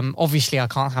 Obviously, I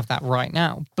can't have that right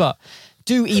now, but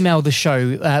do email the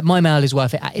show. My mail is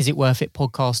worth it at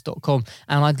isitworthitpodcast.com.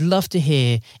 And I'd love to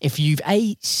hear if you've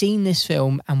seen this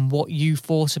film and what you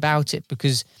thought about it,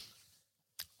 because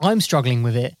I'm struggling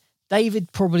with it.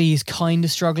 David probably is kind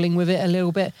of struggling with it a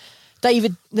little bit.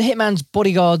 David, the hitman's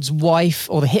bodyguard's wife,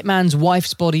 or the hitman's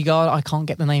wife's bodyguard, I can't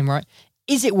get the name right.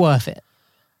 Is it worth it?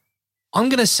 I'm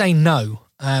going to say no.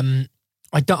 I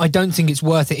don't think it's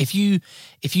worth it. If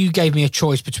you gave me a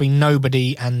choice between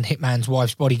Nobody and Hitman's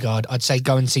Wife's Bodyguard, I'd say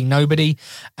go and see Nobody.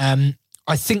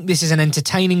 I think this is an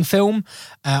entertaining film.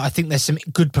 I think there's some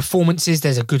good performances.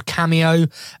 There's a good cameo,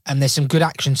 and there's some good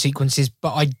action sequences.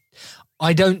 But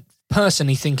I don't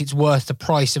personally think it's worth the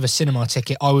price of a cinema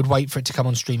ticket. I would wait for it to come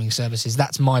on streaming services.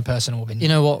 That's my personal opinion. You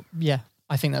know what? Yeah.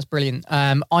 I think that's brilliant.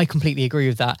 I completely agree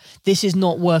with that. This is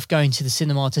not worth going to the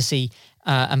cinema to see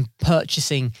and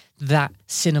purchasing that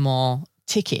cinema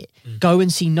ticket. Go and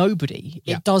see Nobody.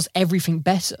 Yeah. It does everything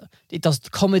better. It does the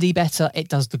comedy better. It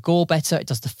does the gore better. It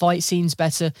does the fight scenes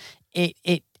better. It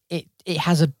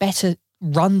has a better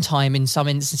runtime in some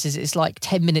instances. It's like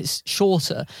 10 minutes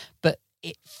shorter, but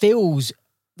it feels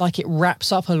like it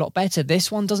wraps up a lot better. This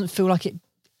one doesn't feel like it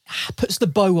puts the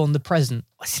bow on the present.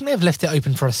 I think they've left it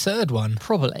open for a third one.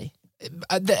 Probably.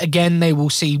 Again, they will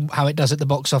see how it does at the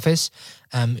box office.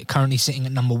 Currently sitting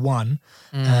at number 1.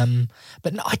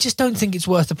 But no, I just don't think it's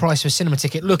worth the price of a cinema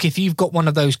ticket. Look, if you've got one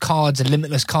of those cards, a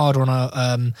limitless card or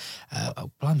on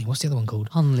blimey, what's the other one called?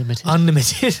 Unlimited.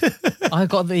 I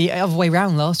got the other way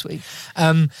round last week.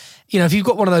 If you've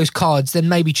got one of those cards, then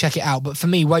maybe check it out. But for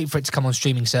me, wait for it to come on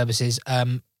streaming services.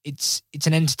 It's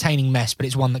an entertaining mess, but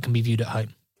it's one that can be viewed at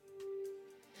home.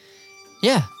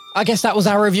 Yeah, I guess that was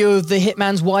our review of The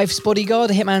Hitman's Wife's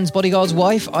Bodyguard, The Hitman's Bodyguard's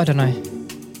Wife. I don't know.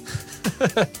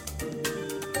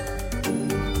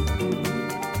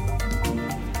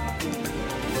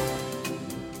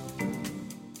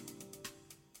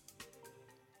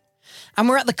 And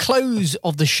we're at the close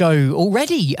of the show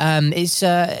already. It's,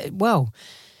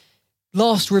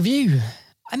 last review.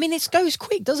 I mean, it goes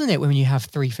quick, doesn't it, when you have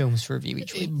 3 films to review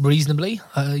each week? Reasonably.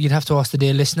 You'd have to ask the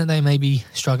dear listener. They may be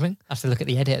struggling. I have to look at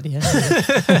the edit at the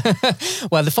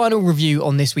end. Well, the final review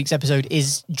on this week's episode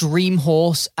is Dream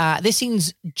Horse. This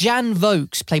sees Jan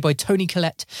Vokes, played by Toni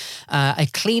Collette, a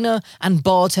cleaner and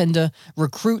bartender,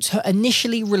 recruits her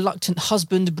initially reluctant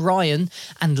husband, Brian,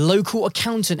 and local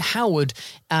accountant, Howard,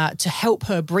 to help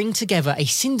her bring together a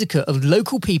syndicate of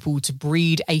local people to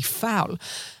breed a foal.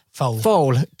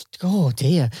 Oh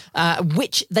dear.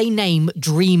 Which they name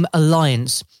Dream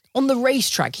Alliance. On the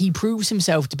racetrack, he proves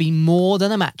himself to be more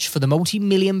than a match for the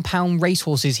multi-million-pound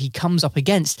racehorses he comes up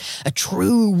against. A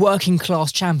true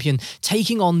working-class champion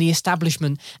taking on the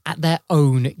establishment at their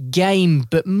own game.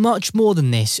 But much more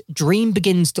than this, Dream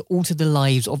begins to alter the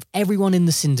lives of everyone in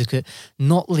the syndicate,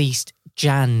 not least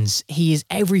Jan's. He is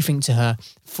everything to her.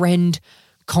 Friend,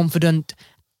 confidant,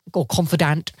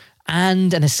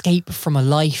 and an escape from a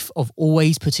life of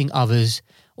always putting others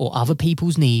or other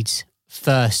people's needs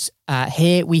first.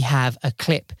 Here we have a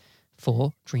clip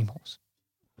for Dream Horse.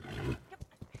 Come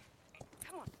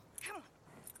on.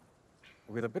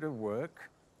 With a bit of work,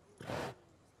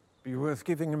 be worth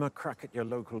giving him a crack at your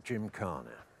local gymkhana.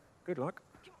 Good luck.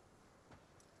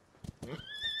 Come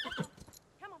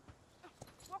on.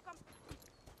 Walk on.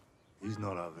 He's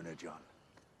not having it, John.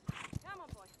 Come on,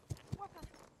 boy. Walk on.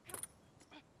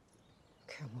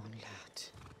 Come on, lad.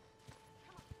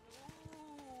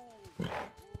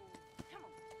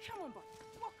 Come on, boy.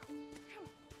 Walk on.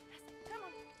 Come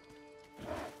on.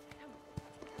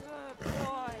 Good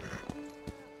boy.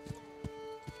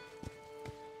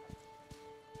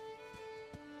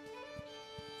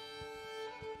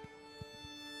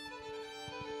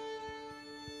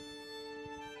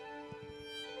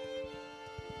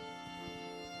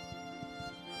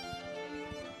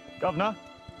 Governor?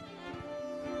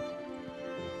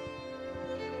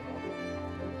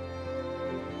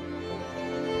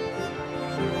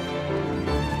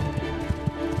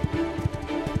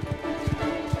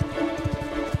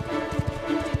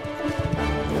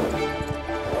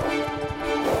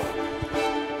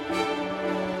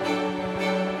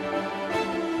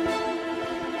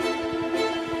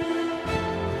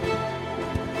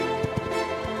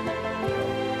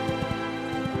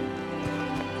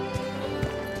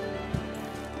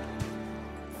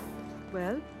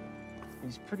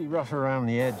 He's pretty rough around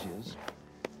the edges.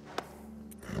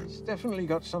 He's definitely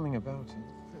got something about him.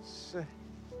 It's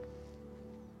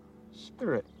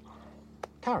spirit,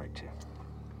 character,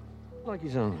 like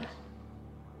his own.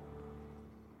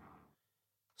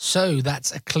 So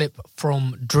that's a clip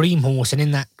from Dream Horse, and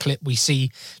in that clip we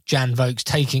see Jan Vokes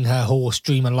taking her horse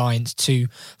Dream Alliance to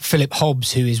Philip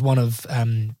Hobbs, who is one of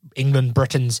England,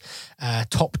 Britain's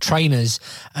top trainers,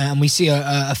 and we see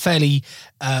a fairly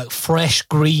fresh,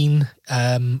 green,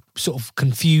 sort of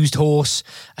confused horse,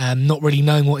 not really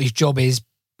knowing what his job is,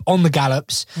 on the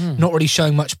gallops, not really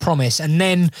showing much promise. And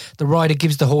then the rider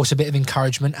gives the horse a bit of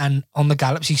encouragement, and on the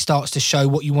gallops he starts to show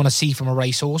what you want to see from a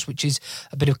racehorse, which is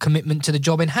a bit of commitment to the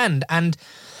job in hand. And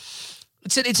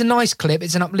it's a nice clip,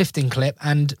 it's an uplifting clip,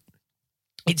 and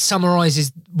it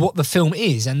summarises what the film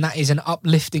is, and that is an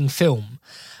uplifting film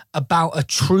about a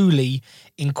truly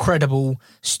incredible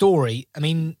story. I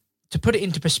mean, to put it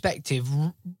into perspective,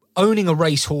 owning a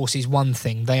racehorse is one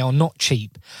thing. They are not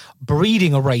cheap.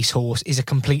 Breeding a racehorse is a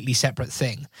completely separate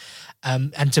thing.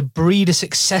 And to breed a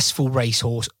successful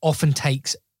racehorse often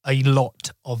takes a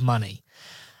lot of money.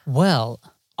 Well,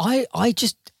 I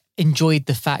just enjoyed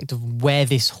the fact of where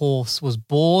this horse was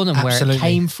born and where it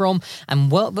came from. And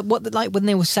what like when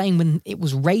they were saying when it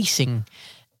was racing,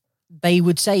 they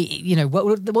would say, you know,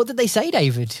 what did they say,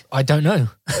 David? I don't know.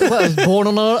 Well, it was born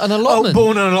on an allotment. Oh,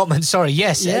 born on an allotment. Sorry,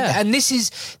 yes. Yeah. And this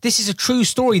is a true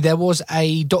story. There was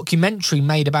a documentary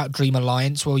made about Dream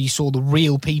Alliance where you saw the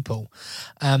real people.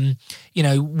 You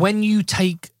know, when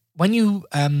when you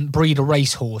breed a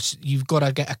racehorse, you've got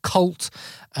to get a colt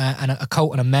and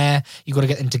a mare. You've got to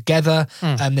get them together.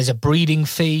 There's a breeding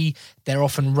fee. They're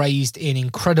often raised in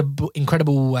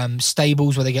incredible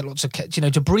stables where they get lots of,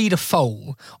 to breed a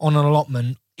foal on an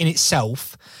allotment in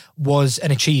itself was an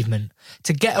achievement.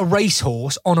 To get a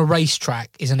racehorse on a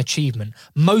racetrack is an achievement.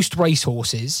 Most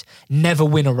racehorses never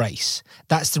win a race.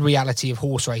 That's the reality of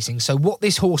horse racing. So what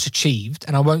this horse achieved,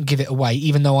 and I won't give it away,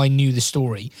 even though I knew the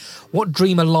story, what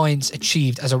Dream Alliance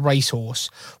achieved as a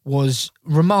racehorse was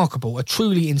remarkable, a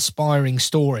truly inspiring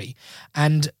story.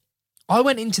 And I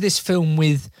went into this film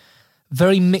with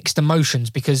very mixed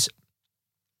emotions because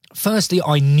firstly,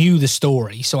 I knew the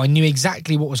story, so I knew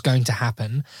exactly what was going to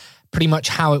happen, pretty much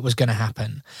how it was going to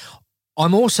happen.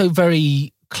 I'm also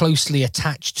very closely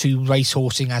attached to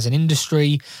racehorsing as an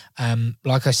industry.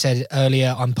 Like I said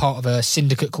earlier, I'm part of a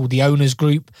syndicate called the Owners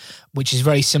Group, which is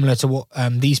very similar to what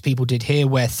these people did here,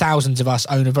 where thousands of us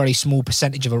own a very small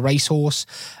percentage of a racehorse.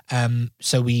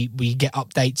 So we get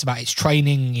updates about its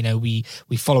training.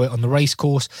 We follow it on the race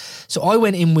course. So I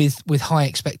went in with high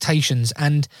expectations,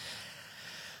 and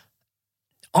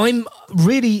I'm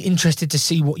really interested to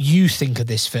see what you think of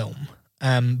this film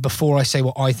before I say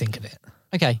what I think of it.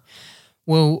 Okay.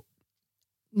 Well,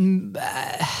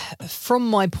 from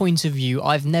my point of view,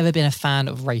 I've never been a fan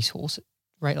of racehorse,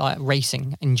 right? Like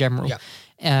racing in general,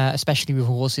 especially with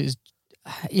horses.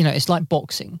 It's like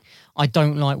boxing. I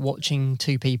don't like watching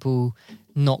two people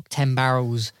knock 10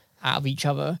 barrels out of each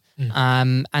other.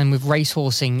 And with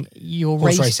racehorsing,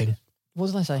 horse racing. What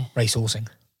did I say? Racehorsing.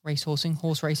 Racehorsing,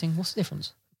 horse racing. What's the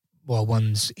difference? Well,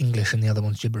 one's English and the other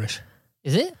one's gibberish.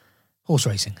 Is it? Horse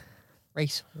racing.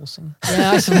 Race horsing.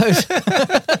 Yeah, I suppose.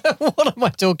 What am I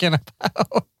talking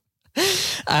about?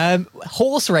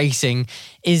 Horse racing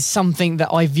is something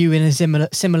that I view in a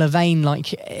similar vein.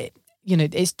 Like,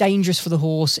 it's dangerous for the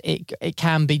horse. It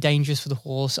can be dangerous for the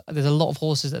horse. There's a lot of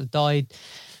horses that have died.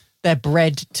 They're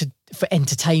bred for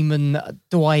entertainment.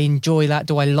 Do I enjoy that?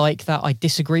 Do I like that? I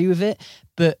disagree with it,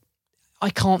 but I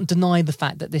can't deny the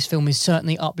fact that this film is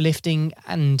certainly uplifting,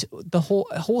 and the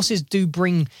horses do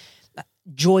bring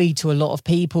joy to a lot of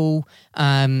people.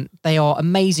 They are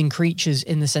amazing creatures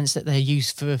in the sense that they're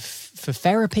used for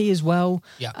therapy as well.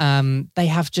 Yeah. They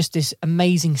have just this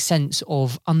amazing sense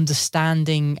of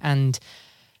understanding and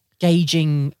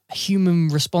gauging human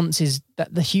responses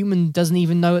that the human doesn't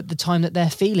even know at the time that they're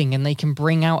feeling, and they can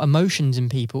bring out emotions in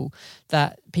people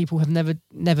that people have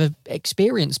never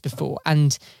experienced before.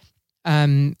 And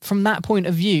from that point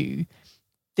of view,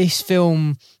 this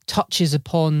film touches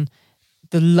upon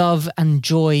the love and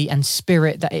joy and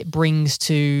spirit that it brings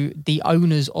to the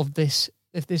owners of this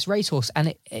racehorse,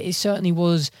 and it certainly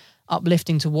was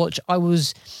uplifting to watch. I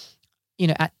was,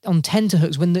 on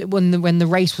tenterhooks when the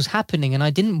race was happening, and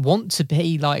I didn't want to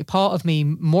be like, part of me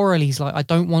morally is like, I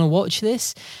don't want to watch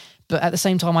this, but at the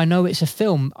same time, I know it's a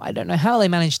film. I don't know how they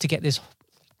managed to get this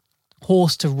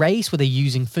horse to race. Were they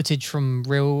using footage from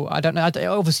real? I don't know. It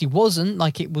obviously wasn't,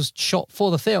 like, it was shot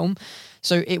for the film.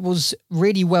 So it was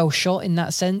really well shot in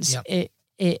that sense. Yep.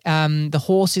 The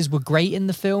horses were great in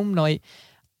the film. Like,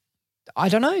 I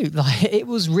don't know, like, it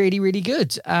was really, really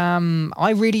good.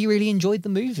 I really, really enjoyed the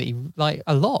movie, like,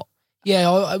 a lot. Yeah,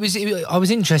 I was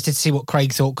interested to see what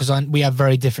Craig thought, because we have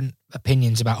very different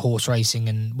opinions about horse racing,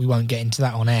 and we won't get into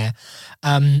that on air.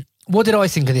 What did I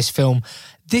think of this film?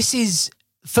 This is,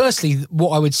 firstly, what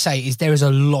I would say is there is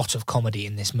a lot of comedy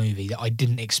in this movie that I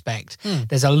didn't expect.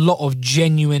 There's a lot of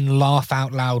genuine laugh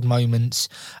out loud moments.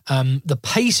 The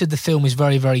pace of the film is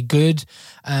very, very good.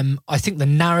 I think the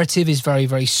narrative is very,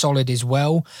 very solid as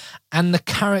well. And the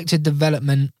character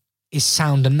development is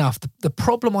sound enough. The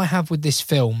problem I have with this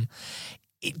film,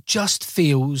 it just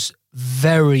feels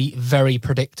very, very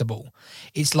predictable.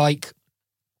 It's like,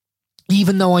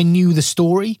 even though I knew the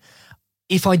story,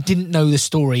 if I didn't know the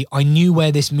story, I knew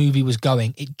where this movie was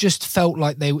going. It just felt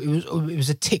like it was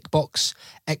a tick box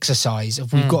exercise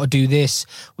of, we've got to do this,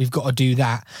 we've got to do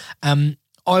that. I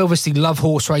obviously love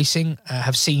horse racing.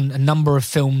 Have seen a number of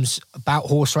films about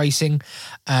horse racing.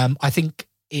 I think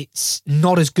it's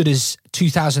not as good as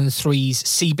 2003's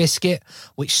Seabiscuit,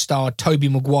 which starred Tobey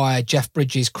Maguire, Jeff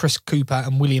Bridges, Chris Cooper,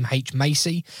 and William H.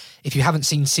 Macy. If you haven't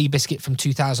seen Seabiscuit from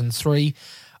 2003,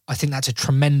 I think that's a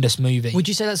tremendous movie. Would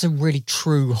you say that's a really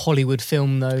true Hollywood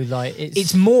film, though? Like,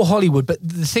 it's more Hollywood, but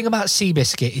the thing about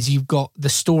Seabiscuit is you've got the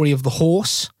story of the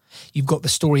horse, you've got the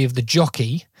story of the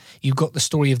jockey, you've got the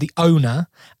story of the owner,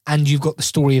 and you've got the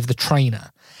story of the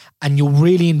trainer. And you're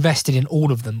really invested in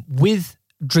all of them. With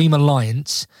Dream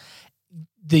Alliance,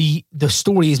 the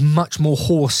story is much more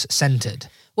horse-centered.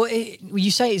 Well,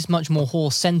 you say it's much more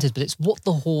horse-centered, but it's what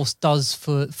the horse does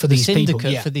for the these syndicate,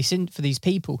 people, yeah. for these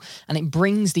people, and it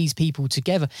brings these people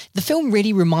together. The film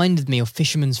really reminded me of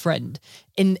Fisherman's Friend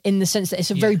in the sense that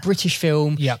it's a very British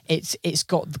film. Yeah. It's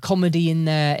got the comedy in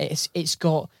there. It's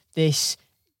got this,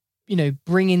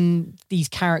 bringing these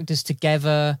characters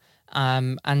together,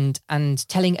 and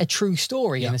telling a true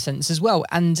story in a sense as well.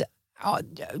 And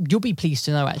you'll be pleased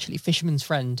to know, actually, Fisherman's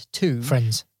Friend 2.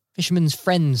 Fisherman's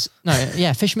Friends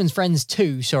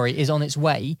 2, is on its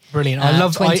way. Brilliant. I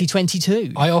love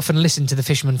 2022. I often listen to the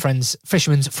Fisherman's Friends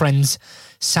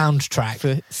soundtrack.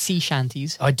 For sea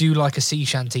shanties. I do like a sea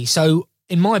shanty. So,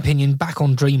 in my opinion, back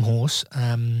on Dream Horse.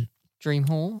 Dream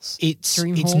Horse?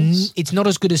 It's not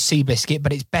as good as Seabiscuit,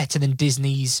 but it's better than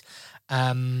Disney's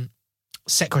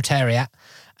Secretariat,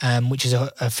 which is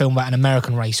a film about an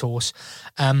American racehorse.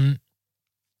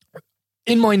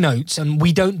 In my notes, and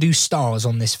we don't do stars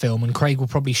on this film, and Craig will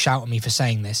probably shout at me for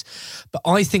saying this, but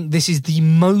I think this is the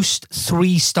most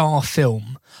 3-star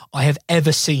film I have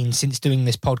ever seen since doing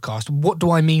this podcast. What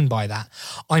do I mean by that?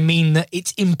 I mean that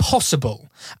it's impossible,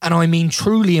 and I mean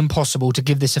truly impossible, to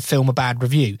give this a film a bad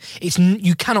review.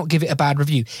 You cannot give it a bad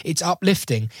review. It's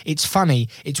uplifting, it's funny,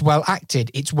 it's well acted,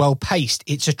 it's well paced,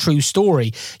 it's a true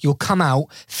story. You'll come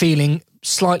out feeling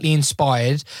slightly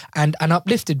inspired and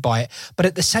uplifted by it, but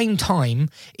at the same time,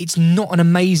 it's not an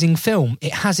amazing film.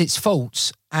 It has its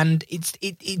faults, and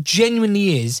it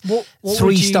genuinely is what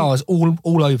 3 stars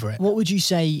all over it. What would you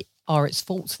say are its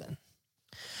faults then?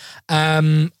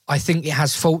 I think it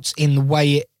has faults in the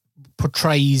way it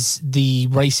portrays the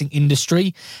racing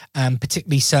industry,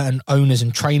 particularly certain owners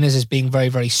and trainers, as being very,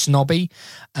 very snobby.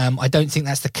 I don't think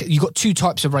that's you've got 2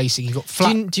 types of racing. You've got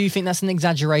flat. Do you think that's an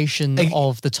exaggeration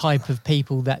of the type of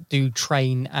people that do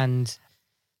train and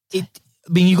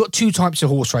you've got 2 types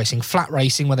of horse racing: flat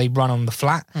racing, where they run on the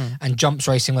flat, and jumps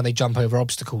racing, where they jump over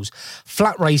obstacles.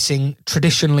 Flat racing,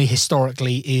 traditionally,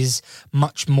 historically, is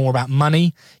much more about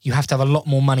money. You have to have a lot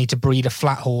more money to breed a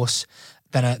flat horse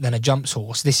than a jumps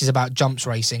horse. This is about jumps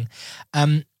racing.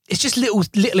 It's just little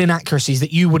inaccuracies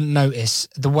that you wouldn't notice.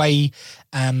 The way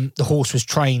the horse was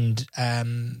trained,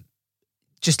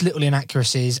 just little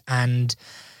inaccuracies. And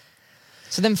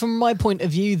so then, from my point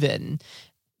of view, then,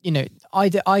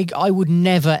 I would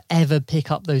never ever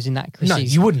pick up those inaccuracies. No,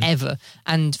 you wouldn't ever.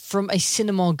 And from a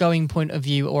cinema going point of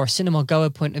view, or a cinema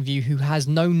goer point of view, who has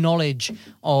no knowledge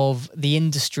of the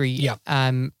industry,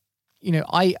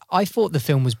 I thought the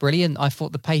film was brilliant. I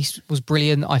thought the pace was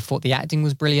brilliant. I thought the acting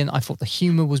was brilliant. I thought the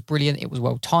humour was brilliant. It was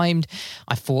well timed.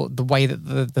 I thought the way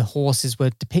that the horses were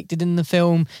depicted in the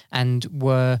film and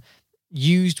were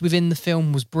used within the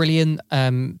film was brilliant.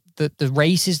 The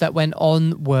races that went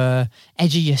on were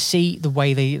edge of your seat, the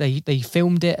way they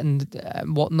filmed it and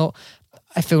whatnot.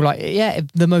 I feel like,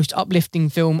 the most uplifting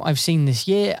film I've seen this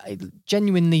year. I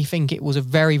genuinely think it was a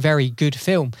very, very good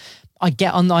film. I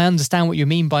understand what you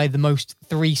mean by the most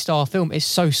 3-star film. It's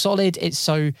so solid.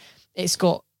 You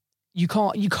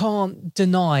can't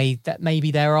deny that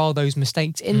maybe there are those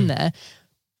mistakes in there.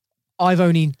 I've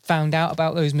only found out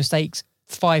about those mistakes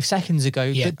 5 seconds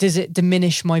ago, but does it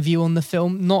diminish my view on the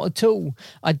film? Not at all.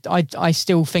 I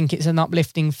still think it's an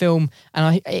uplifting film,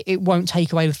 and it won't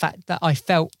take away the fact that I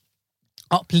felt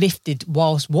uplifted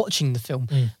whilst watching the film.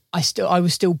 I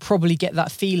would still probably get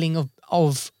that feeling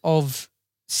of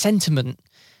sentimental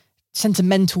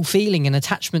feeling and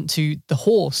attachment to the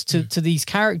horse, to these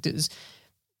characters,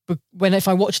 but if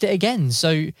I watched it again.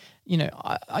 So,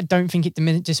 I don't think it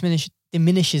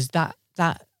diminishes that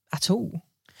at all.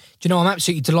 Do you know, I'm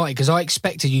absolutely delighted, because I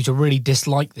expected you to really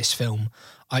dislike this film.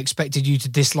 I expected you to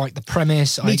dislike the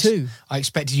premise. Me too. I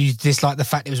expected you to dislike the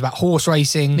fact it was about horse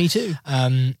racing. Me too.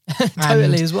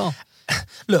 Totally as well.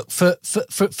 Look, for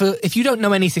if you don't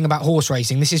know anything about horse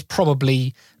racing, this is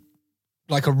probably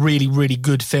like a really, really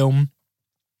good film.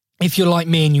 If you're like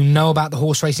me and you know about the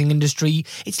horse racing industry,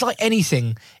 it's like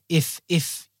anything. If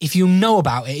you know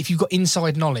about it, if you've got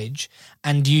inside knowledge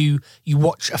and you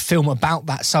watch a film about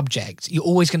that subject, you're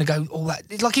always going to go, oh, that.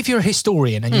 It's like if you're a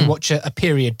historian and you watch a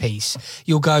period piece,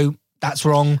 you'll go, that's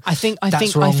wrong. I think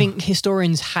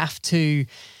historians have to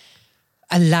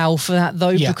allow for that,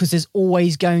 though, because there's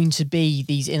always going to be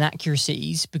these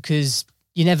inaccuracies, because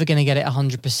you're never going to get it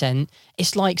 100%.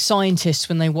 It's like scientists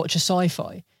when they watch a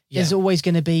sci-fi. There's always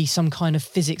going to be some kind of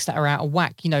physics that are out of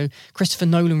whack. Christopher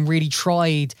Nolan really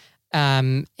tried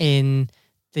in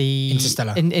the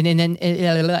Interstellar. In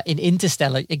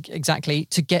Interstellar, exactly,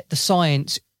 to get the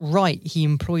science right. He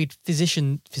employed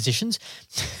physicians.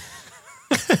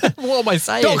 What am I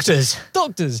saying? Doctors.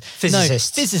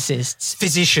 Physicists. No, physicists.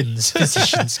 Physicians.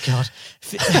 God.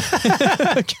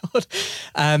 God.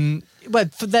 well,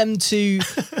 for them to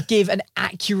give an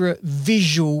accurate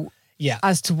visual Yeah.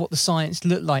 as to what the science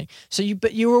looked like.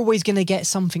 But you're always going to get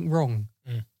something wrong,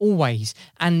 always,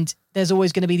 and there's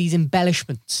always going to be these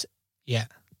embellishments. Yeah.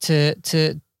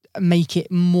 To make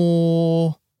it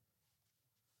more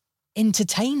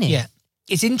entertaining. Yeah.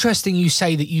 It's interesting you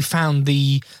say that you found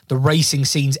the racing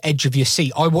scenes edge of your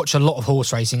seat. I watch a lot of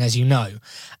horse racing, as you know,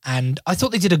 and I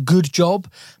thought they did a good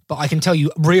job, but I can tell you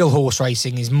real horse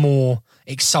racing is more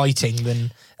exciting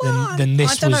than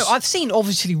this. I don't know. I've seen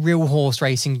obviously real horse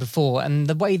racing before, and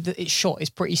the way that it's shot is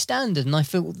pretty standard, and I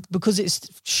feel because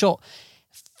it's shot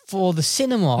for the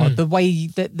cinema, the way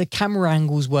that the camera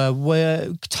angles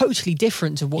were totally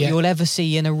different to what you'll ever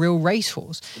see in a real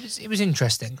racehorse. It was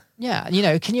interesting.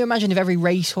 Yeah, can you imagine if every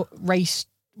race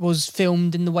was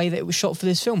filmed in the way that it was shot for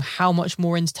this film? How much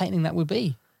more entertaining that would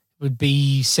be. Would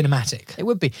be cinematic. It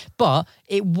would be, but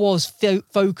it was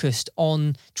focused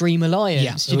on Dream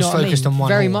Alliance. Yeah, it was focused on one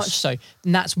very horse. much so,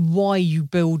 and that's why you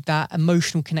build that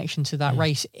emotional connection to that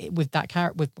race with that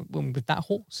character, with that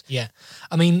horse. Yeah,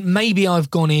 I mean, maybe I've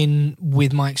gone in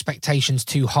with my expectations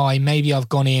too high. Maybe I've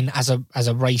gone in as a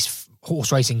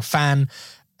horse racing fan.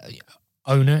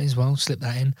 Owner as well, slip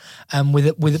that in,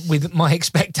 with my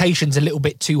expectations a little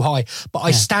bit too high. But I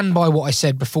stand by what I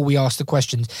said before we asked the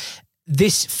questions.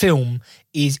 This film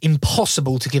is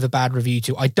impossible to give a bad review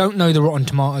to. I don't know the Rotten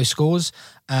Tomatoes scores,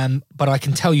 but I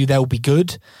can tell you they'll be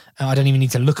good. I don't even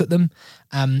need to look at them.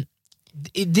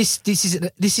 This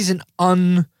is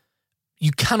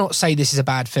you cannot say this is a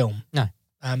bad film. No.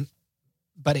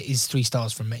 But it is 3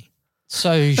 stars from me.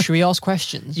 So should we ask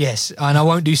questions? Yes, and I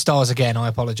won't do stars again. I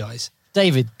apologise.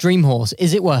 David, Dream Horse,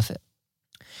 is it worth it?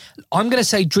 I'm going to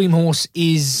say Dream Horse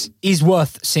is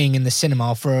worth seeing in the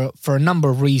cinema for a number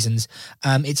of reasons.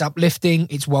 It's uplifting,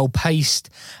 it's well paced,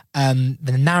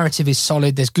 the narrative is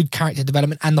solid, there's good character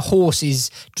development, and the horse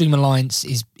Dream Alliance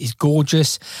is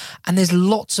gorgeous, and there's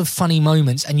lots of funny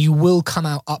moments, and you will come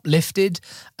out uplifted.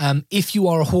 If you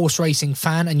are a horse racing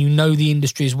fan and you know the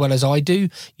industry as well as I do,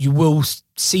 you will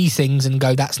see things and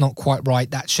go, that's not quite right,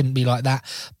 that shouldn't be like that.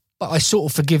 But I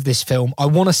sort of forgive this film. I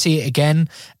want to see it again.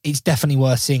 It's definitely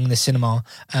worth seeing in the cinema.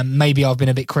 Maybe I've been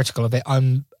a bit critical of it.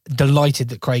 I'm delighted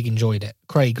that Craig enjoyed it.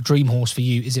 Craig, Dream Horse for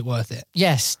you, is it worth it?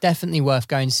 Yes, definitely worth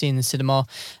going to see in the cinema.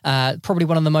 Probably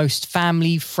one of the most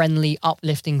family-friendly,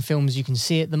 uplifting films you can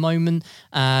see at the moment.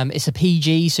 It's a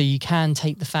PG, so you can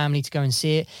take the family to go and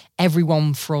see it.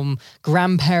 Everyone from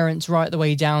grandparents right the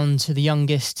way down to the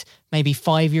youngest, maybe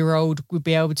 5-year-old would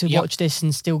be able to watch this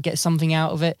and still get something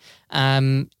out of it.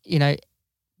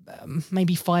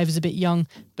 Maybe 5 is a bit young,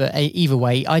 but either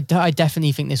way, I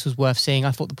definitely think this was worth seeing.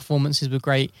 I thought the performances were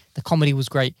great, the comedy was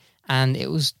great, and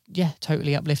it was,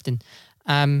 totally uplifting.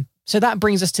 So that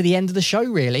brings us to the end of the show,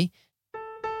 really.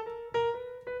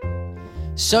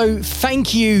 So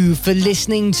thank you for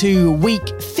listening to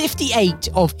week 58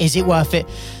 of Is It Worth It?,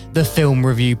 the film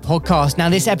review podcast. Now,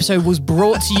 this episode was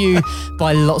brought to you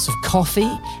by lots of coffee,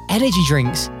 energy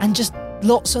drinks, and just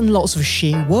lots and lots of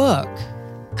sheer work.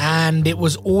 And it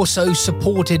was also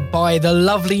supported by the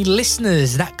lovely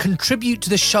listeners that contribute to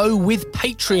the show with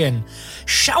Patreon.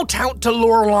 Shout out to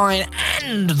Laureline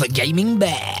and the Gaming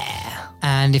Bear.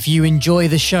 And if you enjoy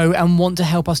the show and want to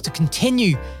help us to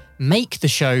continue, make the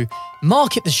show,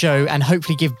 market the show, and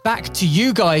hopefully give back to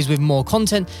you guys with more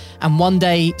content and one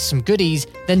day some goodies,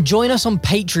 then join us on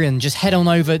Patreon. Just head on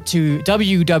over to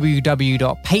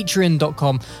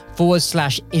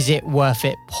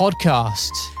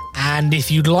www.patreon.com/isitworthitpodcast. And if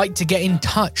you'd like to get in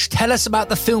touch, tell us about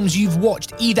the films you've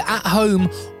watched either at home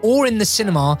or in the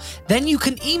cinema, then you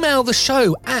can email the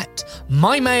show at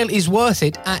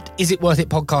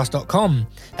mymail.isworthit@isitworthitpodcast.com.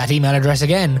 That email address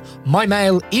again,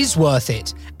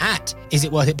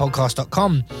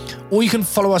 mymail.isworthit@isitworthitpodcast.com. Or you can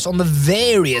follow us on the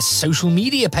various social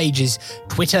media pages,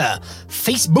 Twitter,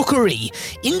 Facebookery,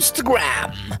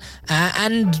 Instagram,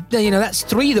 and that's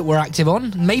 3 that we're active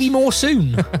on, maybe more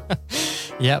soon.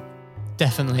 Yep.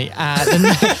 Definitely.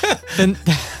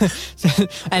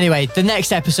 Anyway, the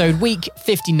next episode, week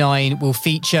 59, will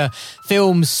feature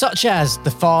films such as The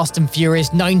Fast and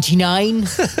Furious 99.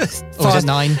 Or is it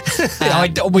 9?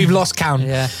 We've lost count.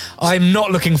 Yeah. I'm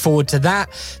not looking forward to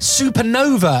that.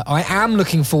 Supernova, I am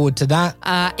looking forward to that.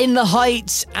 In the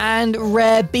Heights and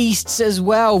Rare Beasts as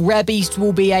well. Rare Beast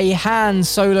will be a Han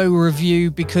Solo review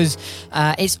because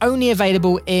it's only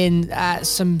available in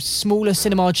some smaller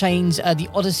cinema chains, the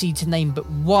Odyssey to name but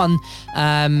one.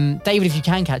 David, if you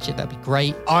can catch it, that'd be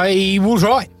great. I will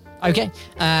try. Okay.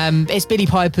 It's Billy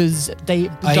Piper's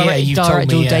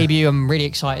directorial debut. I'm really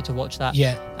excited to watch that.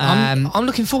 Yeah. I'm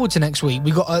looking forward to next week.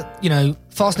 We've got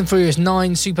Fast and Furious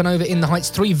 9, Supernova, In the Heights,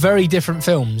 3 very different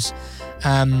films.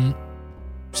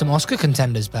 Some Oscar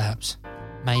contenders, perhaps.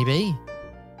 Maybe.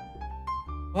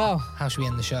 Well, how should we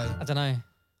end the show? I don't know.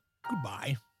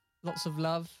 Goodbye. Lots of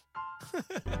love.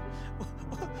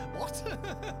 What?